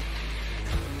tyrant.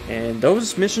 And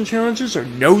those mission challenges are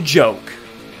no joke,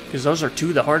 because those are two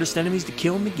of the hardest enemies to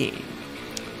kill in the game.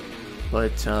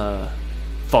 But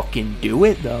fucking do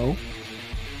it though,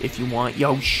 if you want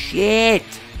yo shit.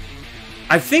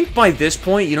 I think by this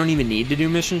point you don't even need to do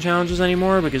mission challenges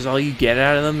anymore, because all you get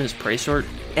out of them is Praetor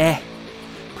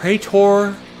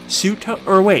suit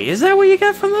or wait, is that what you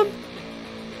get from them?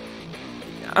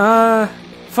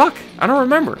 Fuck, I don't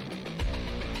remember.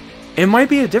 It might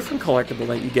be a different collectible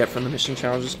that you get from the mission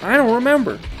challenges. I don't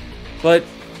remember. But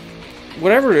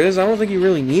whatever it is, I don't think you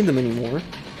really need them anymore,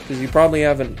 because you probably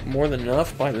have more than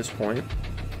enough by this point.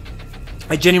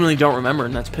 I genuinely don't remember,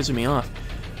 and that's pissing me off.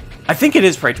 I think it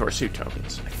is Praetor suit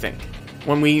tokens, I think.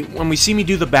 When we see me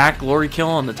do the back glory kill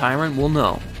on the tyrant, we'll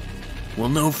know. We'll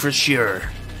know for sure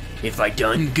if I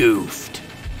done goofed.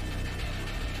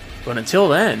 But until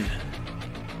then,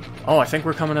 oh, I think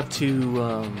we're coming up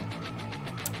to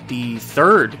the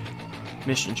third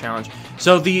mission challenge.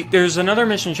 So there's another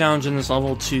mission challenge in this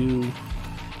level to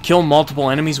kill multiple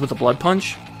enemies with a blood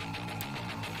punch.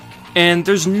 And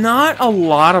there's not a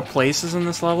lot of places in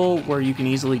this level where you can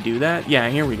easily do that. Yeah,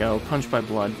 here we go. Punch by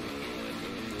blood.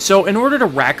 So in order to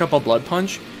rack up a blood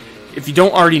punch, if you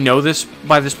don't already know this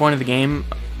by this point of the game,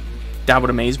 that would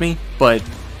amaze me. But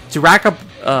to rack up,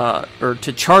 or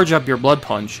to charge up your blood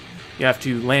punch, you have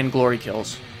to land glory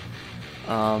kills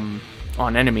on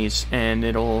enemies, and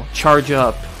it'll charge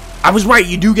up. I was right,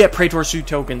 you do get Praetor suit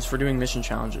tokens for doing mission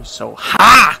challenges, so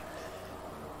ha!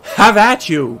 Have at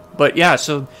you! But yeah,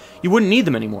 so you wouldn't need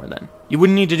them anymore then. You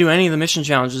wouldn't need to do any of the mission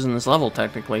challenges in this level,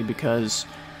 technically, because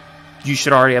you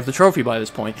should already have the trophy by this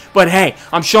point. But hey,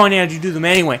 I'm showing you how to do them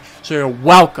anyway, so you're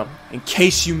welcome, in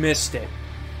case you missed it.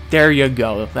 There you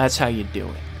go, that's how you do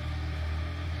it.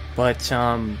 But,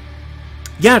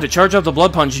 yeah, to charge up the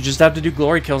blood punch, you just have to do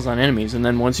glory kills on enemies, and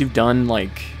then once you've done,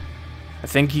 like, I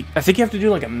think you have to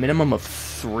do, like, a minimum of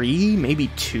 3, maybe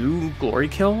 2 glory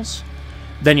kills.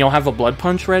 Then you'll have a blood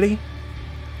punch ready.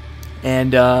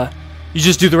 And, you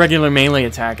just do the regular melee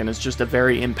attack, and it's just a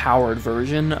very empowered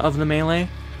version of the melee.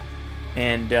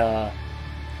 And,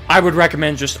 I would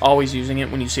recommend just always using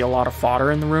it when you see a lot of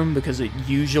fodder in the room, because it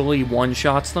usually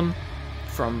one-shots them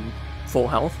from full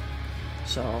health.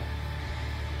 So,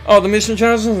 oh, the mission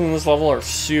challenges in this level are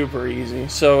super easy.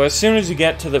 So as soon as you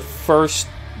get to the first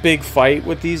big fight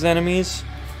with these enemies,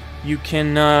 you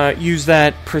can use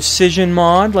that precision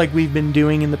mod like we've been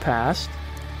doing in the past.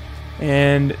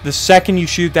 And the second you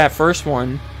shoot that first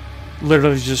one,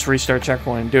 literally just restart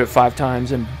checkpoint and do it 5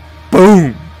 times, and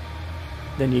boom!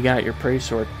 Then you got your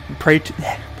Praetor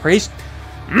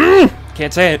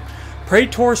can't say it.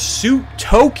 Praetor suit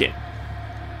token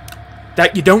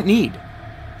that you don't need.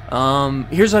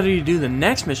 Here's how you do the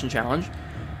next mission challenge.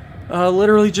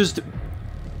 Literally just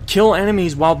kill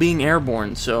enemies while being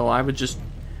airborne. So I would just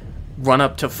run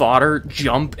up to fodder,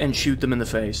 jump, and shoot them in the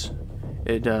face.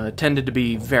 It tended to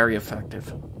be very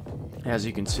effective, as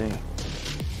you can see.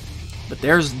 But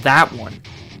there's that one.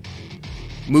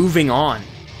 Moving on.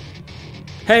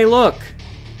 Hey, look!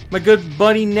 My good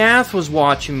buddy Nath was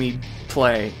watching me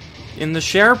play. in the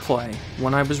share play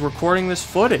when I was recording this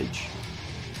footage.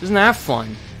 Isn't that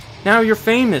fun? Now you're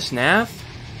famous, Nath.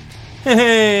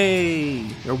 Hey,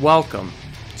 you're welcome.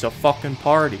 It's a fucking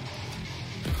party.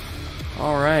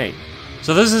 Alright.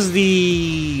 So this is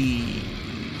the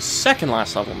second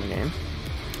last level in the game.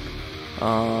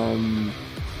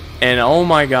 And oh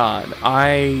my god,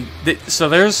 so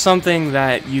there's something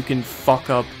that you can fuck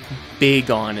up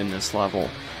big on in this level.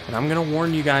 And I'm gonna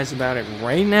warn you guys about it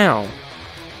right now,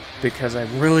 because I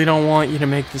really don't want you to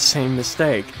make the same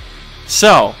mistake.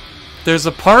 So, there's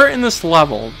a part in this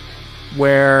level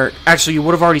where, actually you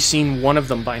would have already seen one of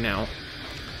them by now,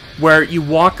 where you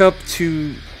walk up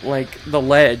to, like, the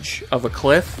ledge of a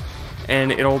cliff,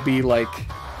 and it'll be, like,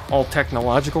 all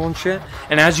technological and shit.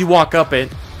 And as you walk up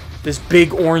it, this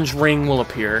big orange ring will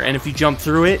appear, and if you jump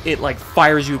through it, it, like,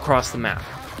 fires you across the map.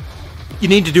 You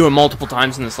need to do it multiple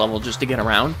times in this level just to get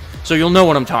around, so you'll know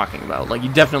what I'm talking about. Like,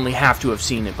 you definitely have to have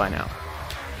seen it by now.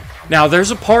 Now,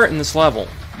 there's a part in this level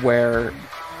where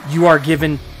you are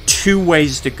given 2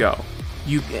 ways to go.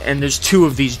 And there's 2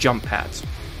 of these jump pads.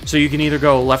 So you can either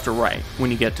go left or right when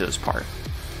you get to this part.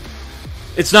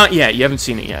 It's not yet, you haven't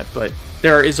seen it yet, but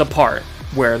there is a part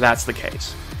where that's the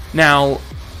case. Now,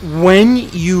 when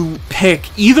you pick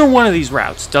either one of these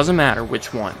routes, doesn't matter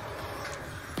which one,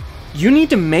 you need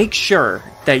to make sure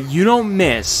that you don't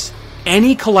miss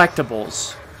any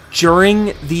collectibles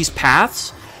during these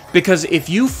paths, because if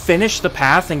you finish the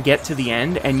path and get to the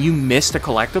end and you missed a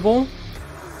collectible,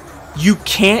 you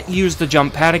can't use the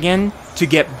jump pad again to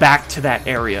get back to that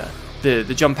area. The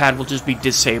jump pad will just be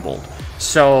disabled.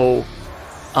 So,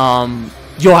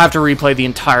 you'll have to replay the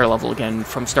entire level again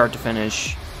from start to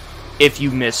finish if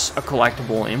you miss a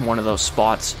collectible in one of those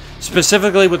spots.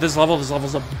 Specifically with this level's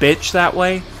a bitch that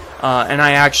way. And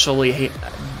I actually hate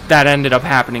that. Ended up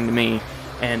happening to me.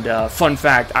 And fun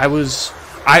fact,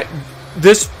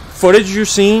 this footage you're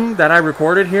seeing that I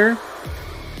recorded here,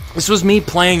 this was me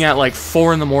playing at like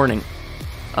 4 in the morning,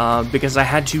 because I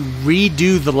had to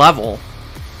redo the level,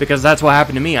 because that's what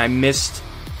happened to me. I missed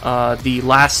the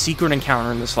last secret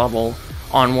encounter in this level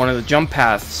on one of the jump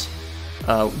pad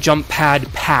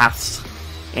paths,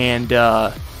 and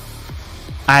I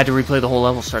had to replay the whole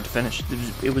level start to finish.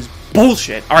 It was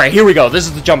bullshit. Alright, here we go. This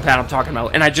is the jump pad I'm talking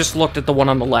about. And I just looked at the one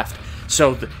on the left.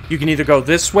 So you can either go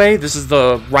this way, this is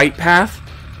the right path,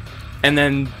 and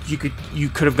then you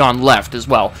could have gone left as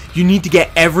well. You need to get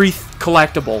every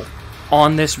collectible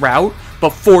on this route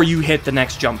before you hit the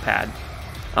next jump pad.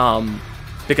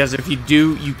 Because if you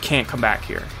do, you can't come back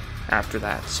here after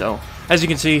that. So, as you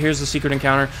can see, here's the secret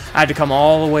encounter. I had to come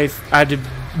all the way, I had to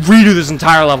redo this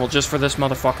entire level just for this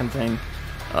motherfucking thing.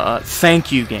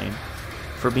 Thank you, game,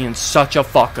 for being such a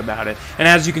fuck about it. And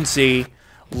as you can see,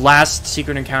 last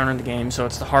secret encounter in the game, so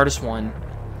it's the hardest one.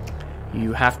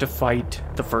 You have to fight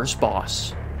the first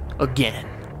boss again.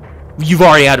 You've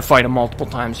already had to fight him multiple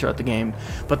times throughout the game,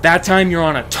 but that time you're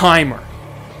on a timer.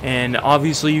 And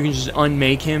obviously you can just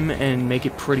unmake him and make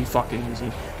it pretty fucking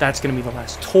easy. That's going to be the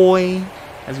last toy,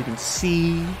 as you can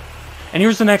see. And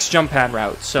here's the next jump pad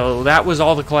route. So that was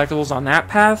all the collectibles on that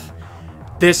path.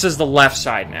 This is the left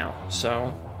side now.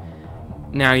 So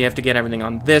now you have to get everything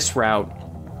on this route.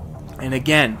 And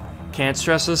again, can't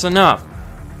stress this enough.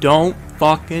 Don't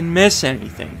fucking miss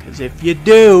anything, because if you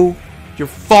do, you're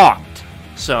fucked.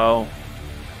 So,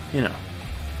 you know.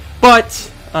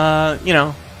 But, you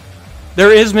know,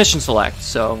 there is mission select,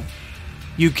 so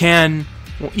you can,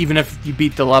 even if you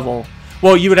beat the level,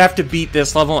 well, you would have to beat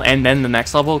this level and then the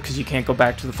next level, because you can't go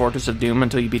back to the Fortress of Doom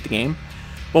until you beat the game.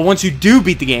 But once you do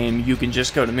beat the game, you can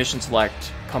just go to mission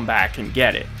select, come back, and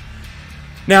get it.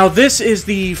 Now, this is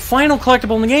the final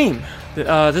collectible in the game.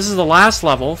 This is the last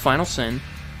level, Final Sin,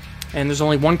 and there's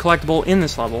only one collectible in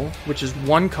this level, which is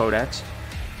one Codex,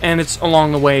 and it's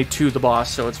along the way to the boss,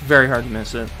 so it's very hard to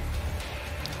miss it.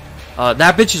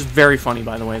 That bitch is very funny,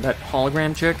 by the way. That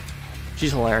hologram chick,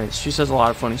 she's hilarious. She says a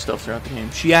lot of funny stuff throughout the game.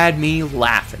 She had me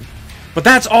laughing. But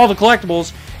that's all the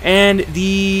collectibles, and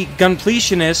the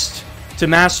completionist to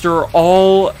master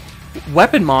all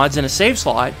weapon mods in a save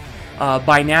slot.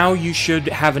 By now, you should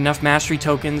have enough mastery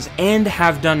tokens and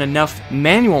have done enough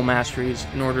manual masteries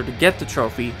in order to get the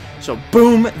trophy. So,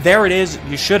 boom, there it is.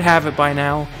 You should have it by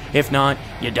now. If not,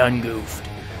 you done goofed.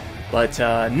 But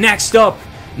next up,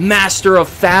 Master of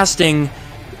Fasting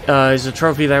is a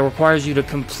trophy that requires you to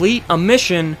complete a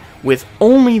mission with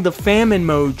only the famine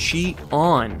mode cheat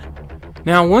on.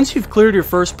 Now, once you've cleared your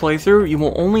first playthrough, you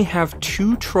will only have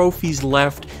 2 trophies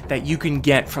left that you can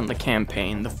get from the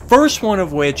campaign. The first one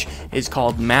of which is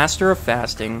called Master of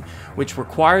Fasting, which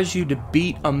requires you to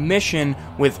beat a mission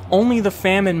with only the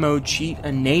famine mode cheat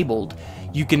enabled.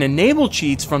 You can enable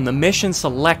cheats from the mission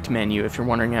select menu if you're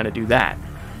wondering how to do that.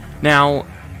 Now,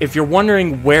 if you're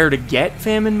wondering where to get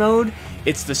famine mode,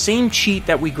 it's the same cheat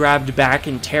that we grabbed back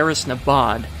in Terrace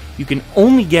Nabad. You can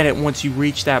only get it once you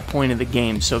reach that point of the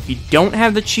game, so if you don't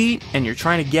have the cheat and you're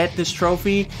trying to get this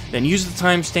trophy, then use the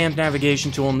timestamp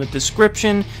navigation tool in the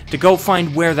description to go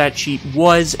find where that cheat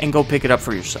was and go pick it up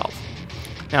for yourself.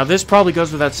 Now this probably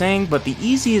goes without saying, but the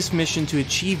easiest mission to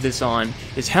achieve this on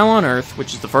is Hell on Earth,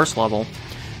 which is the first level.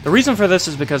 The reason for this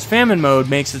is because famine mode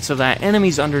makes it so that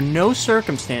enemies under no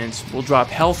circumstance will drop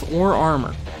health or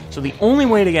armor, so the only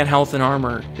way to get health and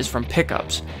armor is from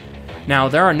pickups. Now,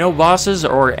 there are no bosses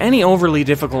or any overly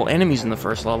difficult enemies in the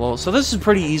first level, so this is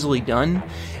pretty easily done.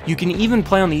 You can even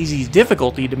play on the easiest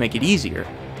difficulty to make it easier.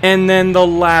 And then the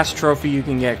last trophy you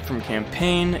can get from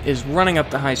campaign is running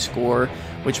up the high score,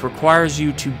 which requires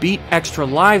you to beat extra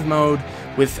live mode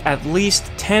with at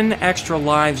least 10 extra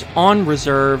lives on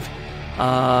reserve.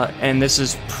 And this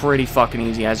is pretty fucking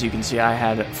easy. As you can see, I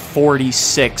had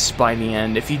 46 by the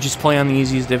end. If you just play on the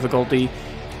easiest difficulty,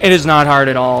 it is not hard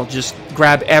at all. Just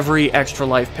grab every extra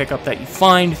life pickup that you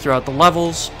find throughout the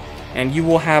levels, and you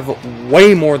will have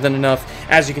way more than enough.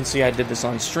 As you can see, I did this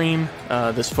on stream.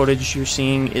 This footage you're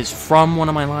seeing is from one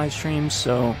of my live streams,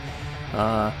 so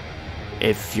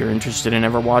if you're interested in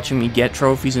ever watching me get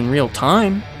trophies in real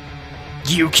time,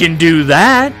 you can do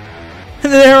that.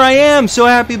 There I am, so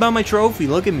happy about my trophy.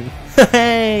 Look at me.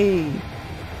 Hey!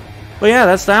 But yeah,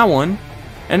 that's that one.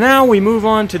 And now we move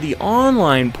on to the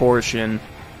online portion.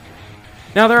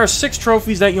 Now, there are 6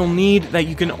 trophies that you'll need that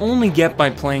you can only get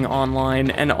by playing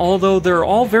online, and although they're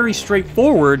all very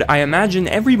straightforward, I imagine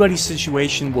everybody's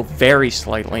situation will vary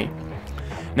slightly.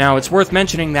 Now, it's worth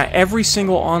mentioning that every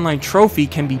single online trophy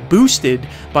can be boosted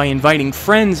by inviting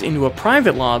friends into a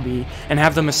private lobby and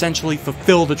have them essentially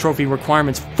fulfill the trophy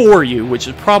requirements for you, which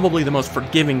is probably the most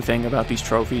forgiving thing about these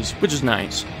trophies, which is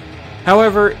nice.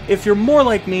 However, if you're more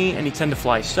like me and you tend to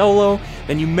fly solo,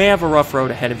 then you may have a rough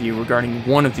road ahead of you regarding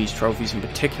one of these trophies in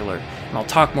particular, and I'll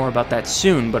talk more about that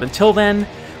soon, but until then,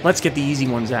 let's get the easy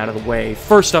ones out of the way.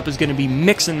 First up is going to be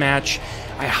Mix and Match.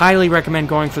 I highly recommend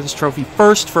going for this trophy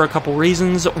first for a couple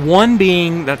reasons. One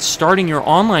being that starting your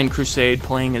online crusade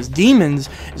playing as demons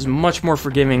is much more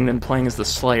forgiving than playing as the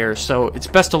Slayer, so it's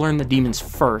best to learn the demons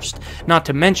first. Not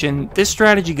to mention, this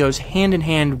strategy goes hand in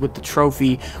hand with the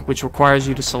trophy, which requires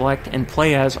you to select and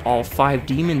play as all 5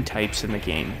 demon types in the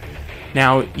game.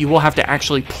 Now, you will have to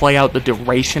actually play out the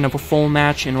duration of a full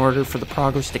match in order for the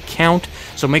progress to count,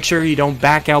 so make sure you don't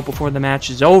back out before the match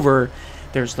is over.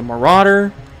 There's the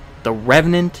Marauder, the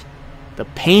Revenant, the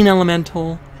Pain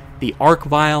Elemental, the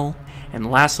Archvile, and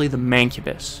lastly the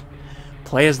Mancubus.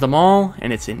 Play as them all,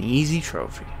 and it's an easy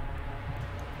trophy.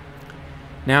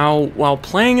 Now, while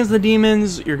playing as the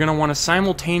demons, you're going to want to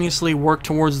simultaneously work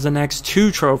towards the next 2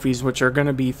 trophies, which are going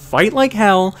to be Fight Like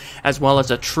Hell, as well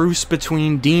as a Truce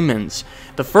Between Demons.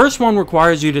 The first one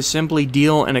requires you to simply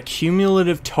deal an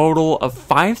accumulative total of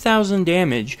 5,000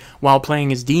 damage while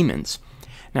playing as demons.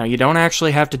 Now, you don't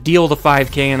actually have to deal the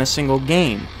 5k in a single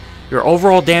game. Your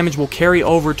overall damage will carry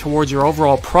over towards your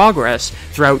overall progress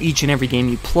throughout each and every game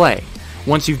you play.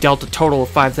 Once you've dealt a total of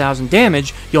 5,000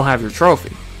 damage, you'll have your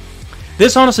trophy.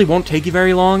 This honestly won't take you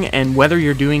very long, and whether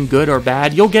you're doing good or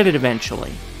bad, you'll get it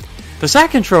eventually. The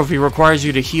second trophy requires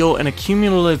you to heal an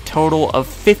accumulative total of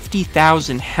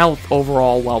 50,000 health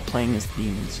overall while playing as the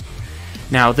demons.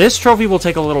 Now, this trophy will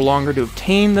take a little longer to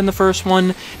obtain than the first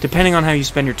one, depending on how you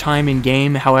spend your time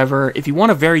in-game. However, if you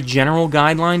want a very general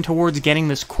guideline towards getting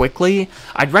this quickly,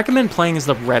 I'd recommend playing as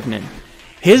the Revenant.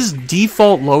 His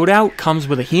default loadout comes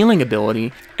with a healing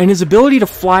ability, and his ability to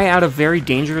fly out of very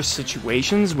dangerous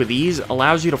situations with ease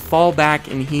allows you to fall back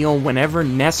and heal whenever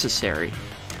necessary.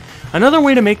 Another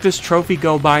way to make this trophy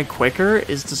go by quicker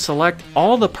is to select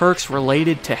all the perks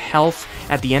related to health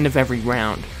at the end of every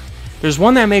round. There's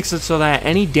one that makes it so that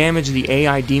any damage the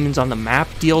AI demons on the map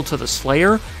deal to the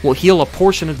Slayer will heal a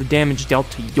portion of the damage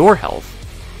dealt to your health.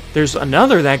 There's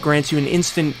another that grants you an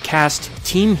instant cast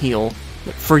team heal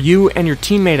for you and your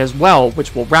teammate as well,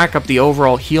 which will rack up the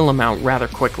overall heal amount rather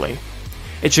quickly.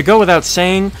 It should go without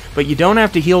saying, but you don't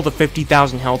have to heal the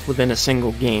 50,000 health within a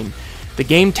single game. The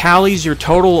game tallies your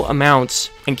total amounts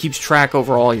and keeps track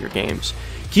over all your games.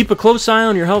 Keep a close eye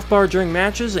on your health bar during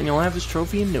matches and you'll have this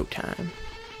trophy in no time.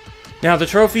 Now, the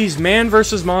trophies Man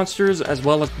vs. Monsters as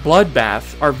well as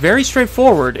Bloodbath are very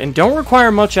straightforward and don't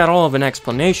require much at all of an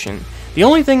explanation. The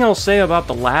only thing I'll say about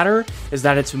the latter is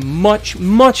that it's much,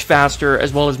 much faster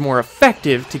as well as more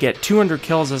effective to get 200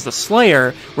 kills as the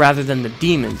Slayer rather than the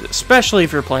demons, especially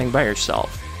if you're playing by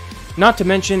yourself. Not to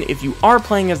mention, if you are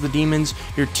playing as the demons,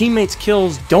 your teammates'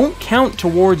 kills don't count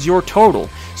towards your total,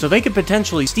 so they could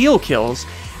potentially steal kills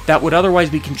that would otherwise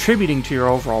be contributing to your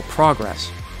overall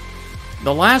progress.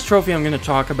 The last trophy I'm going to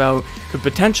talk about could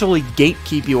potentially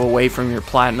gatekeep you away from your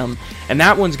platinum, and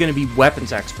that one's going to be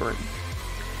Weapons Expert.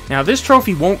 Now, this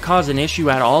trophy won't cause an issue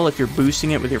at all if you're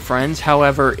boosting it with your friends.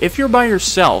 However, if you're by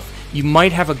yourself, you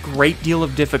might have a great deal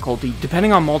of difficulty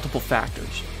depending on multiple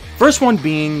factors. First one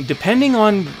being, depending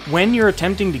on when you're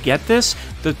attempting to get this,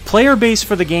 the player base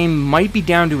for the game might be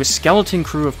down to a skeleton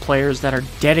crew of players that are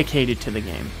dedicated to the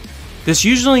game. This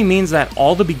usually means that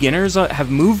all the beginners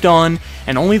have moved on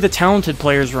and only the talented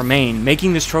players remain,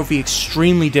 making this trophy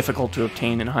extremely difficult to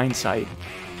obtain in hindsight.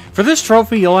 For this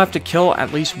trophy, you'll have to kill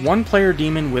at least one player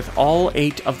demon with all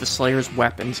 8 of the Slayer's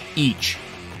weapons each.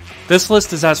 This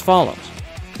list is as follows: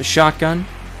 the shotgun,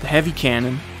 the heavy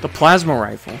cannon, the plasma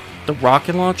rifle, the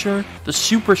rocket launcher, the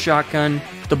super shotgun,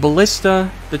 the ballista,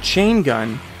 the chain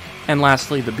gun, and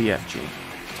lastly the BFG.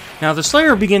 Now, the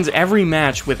Slayer begins every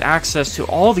match with access to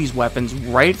all these weapons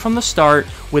right from the start,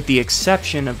 with the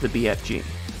exception of the BFG.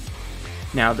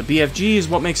 Now, the BFG is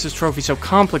what makes this trophy so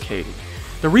complicated.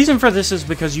 The reason for this is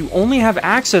because you only have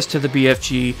access to the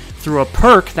BFG through a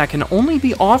perk that can only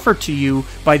be offered to you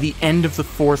by the end of the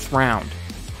 4th round.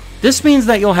 This means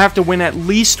that you'll have to win at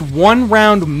least 1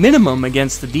 round minimum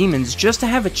against the demons just to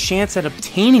have a chance at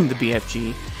obtaining the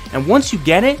BFG, and once you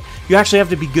get it, you actually have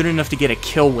to be good enough to get a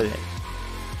kill with it.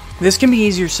 This can be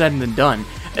easier said than done,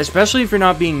 especially if you're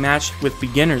not being matched with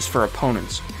beginners for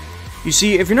opponents. You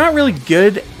see, if you're not really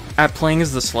good at playing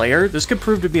as the Slayer, this could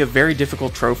prove to be a very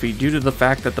difficult trophy due to the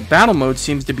fact that the battle mode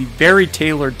seems to be very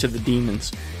tailored to the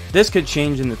demons. This could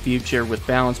change in the future with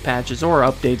balance patches or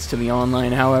updates to the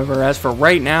online. However, as for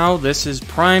right now, this is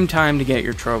prime time to get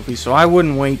your trophy, so I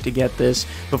wouldn't wait to get this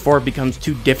before it becomes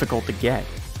too difficult to get.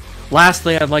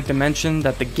 Lastly, I'd like to mention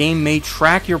that the game may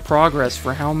track your progress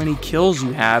for how many kills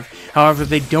you have. However,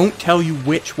 they don't tell you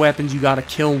which weapons you got to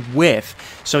kill with,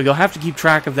 so you'll have to keep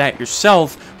track of that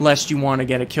yourself lest you want to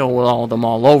get a kill with all of them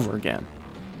all over again.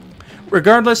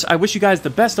 Regardless, I wish you guys the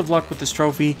best of luck with this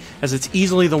trophy, as it's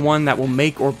easily the one that will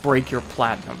make or break your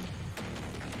platinum.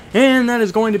 And that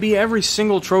is going to be every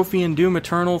single trophy in Doom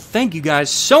Eternal. Thank you guys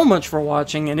so much for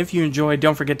watching, and if you enjoyed,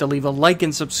 don't forget to leave a like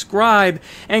and subscribe,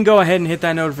 and go ahead and hit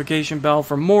that notification bell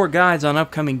for more guides on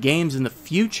upcoming games in the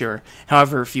future.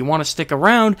 However, if you want to stick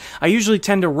around, I usually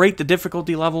tend to rate the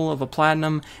difficulty level of a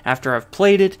platinum after I've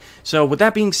played it. So with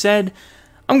that being said,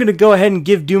 I'm going to go ahead and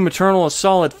give Doom Eternal a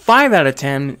solid 5 out of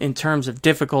 10 in terms of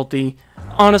difficulty.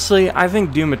 Honestly, I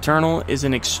think Doom Eternal is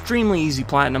an extremely easy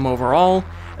platinum overall,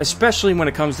 especially when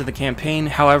it comes to the campaign.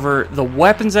 However, the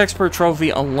Weapons Expert trophy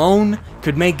alone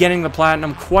could make getting the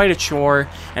platinum quite a chore,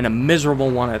 and a miserable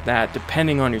one at that,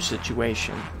 depending on your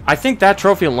situation. I think that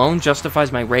trophy alone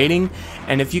justifies my rating,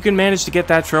 and if you can manage to get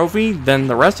that trophy, then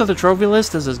the rest of the trophy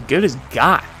list is as good as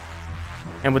got.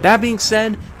 And with that being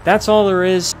said, that's all there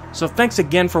is. So thanks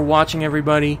again for watching,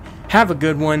 everybody. Have a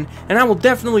good one, and I will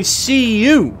definitely see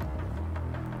you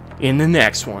in the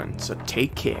next one. So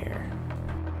take care.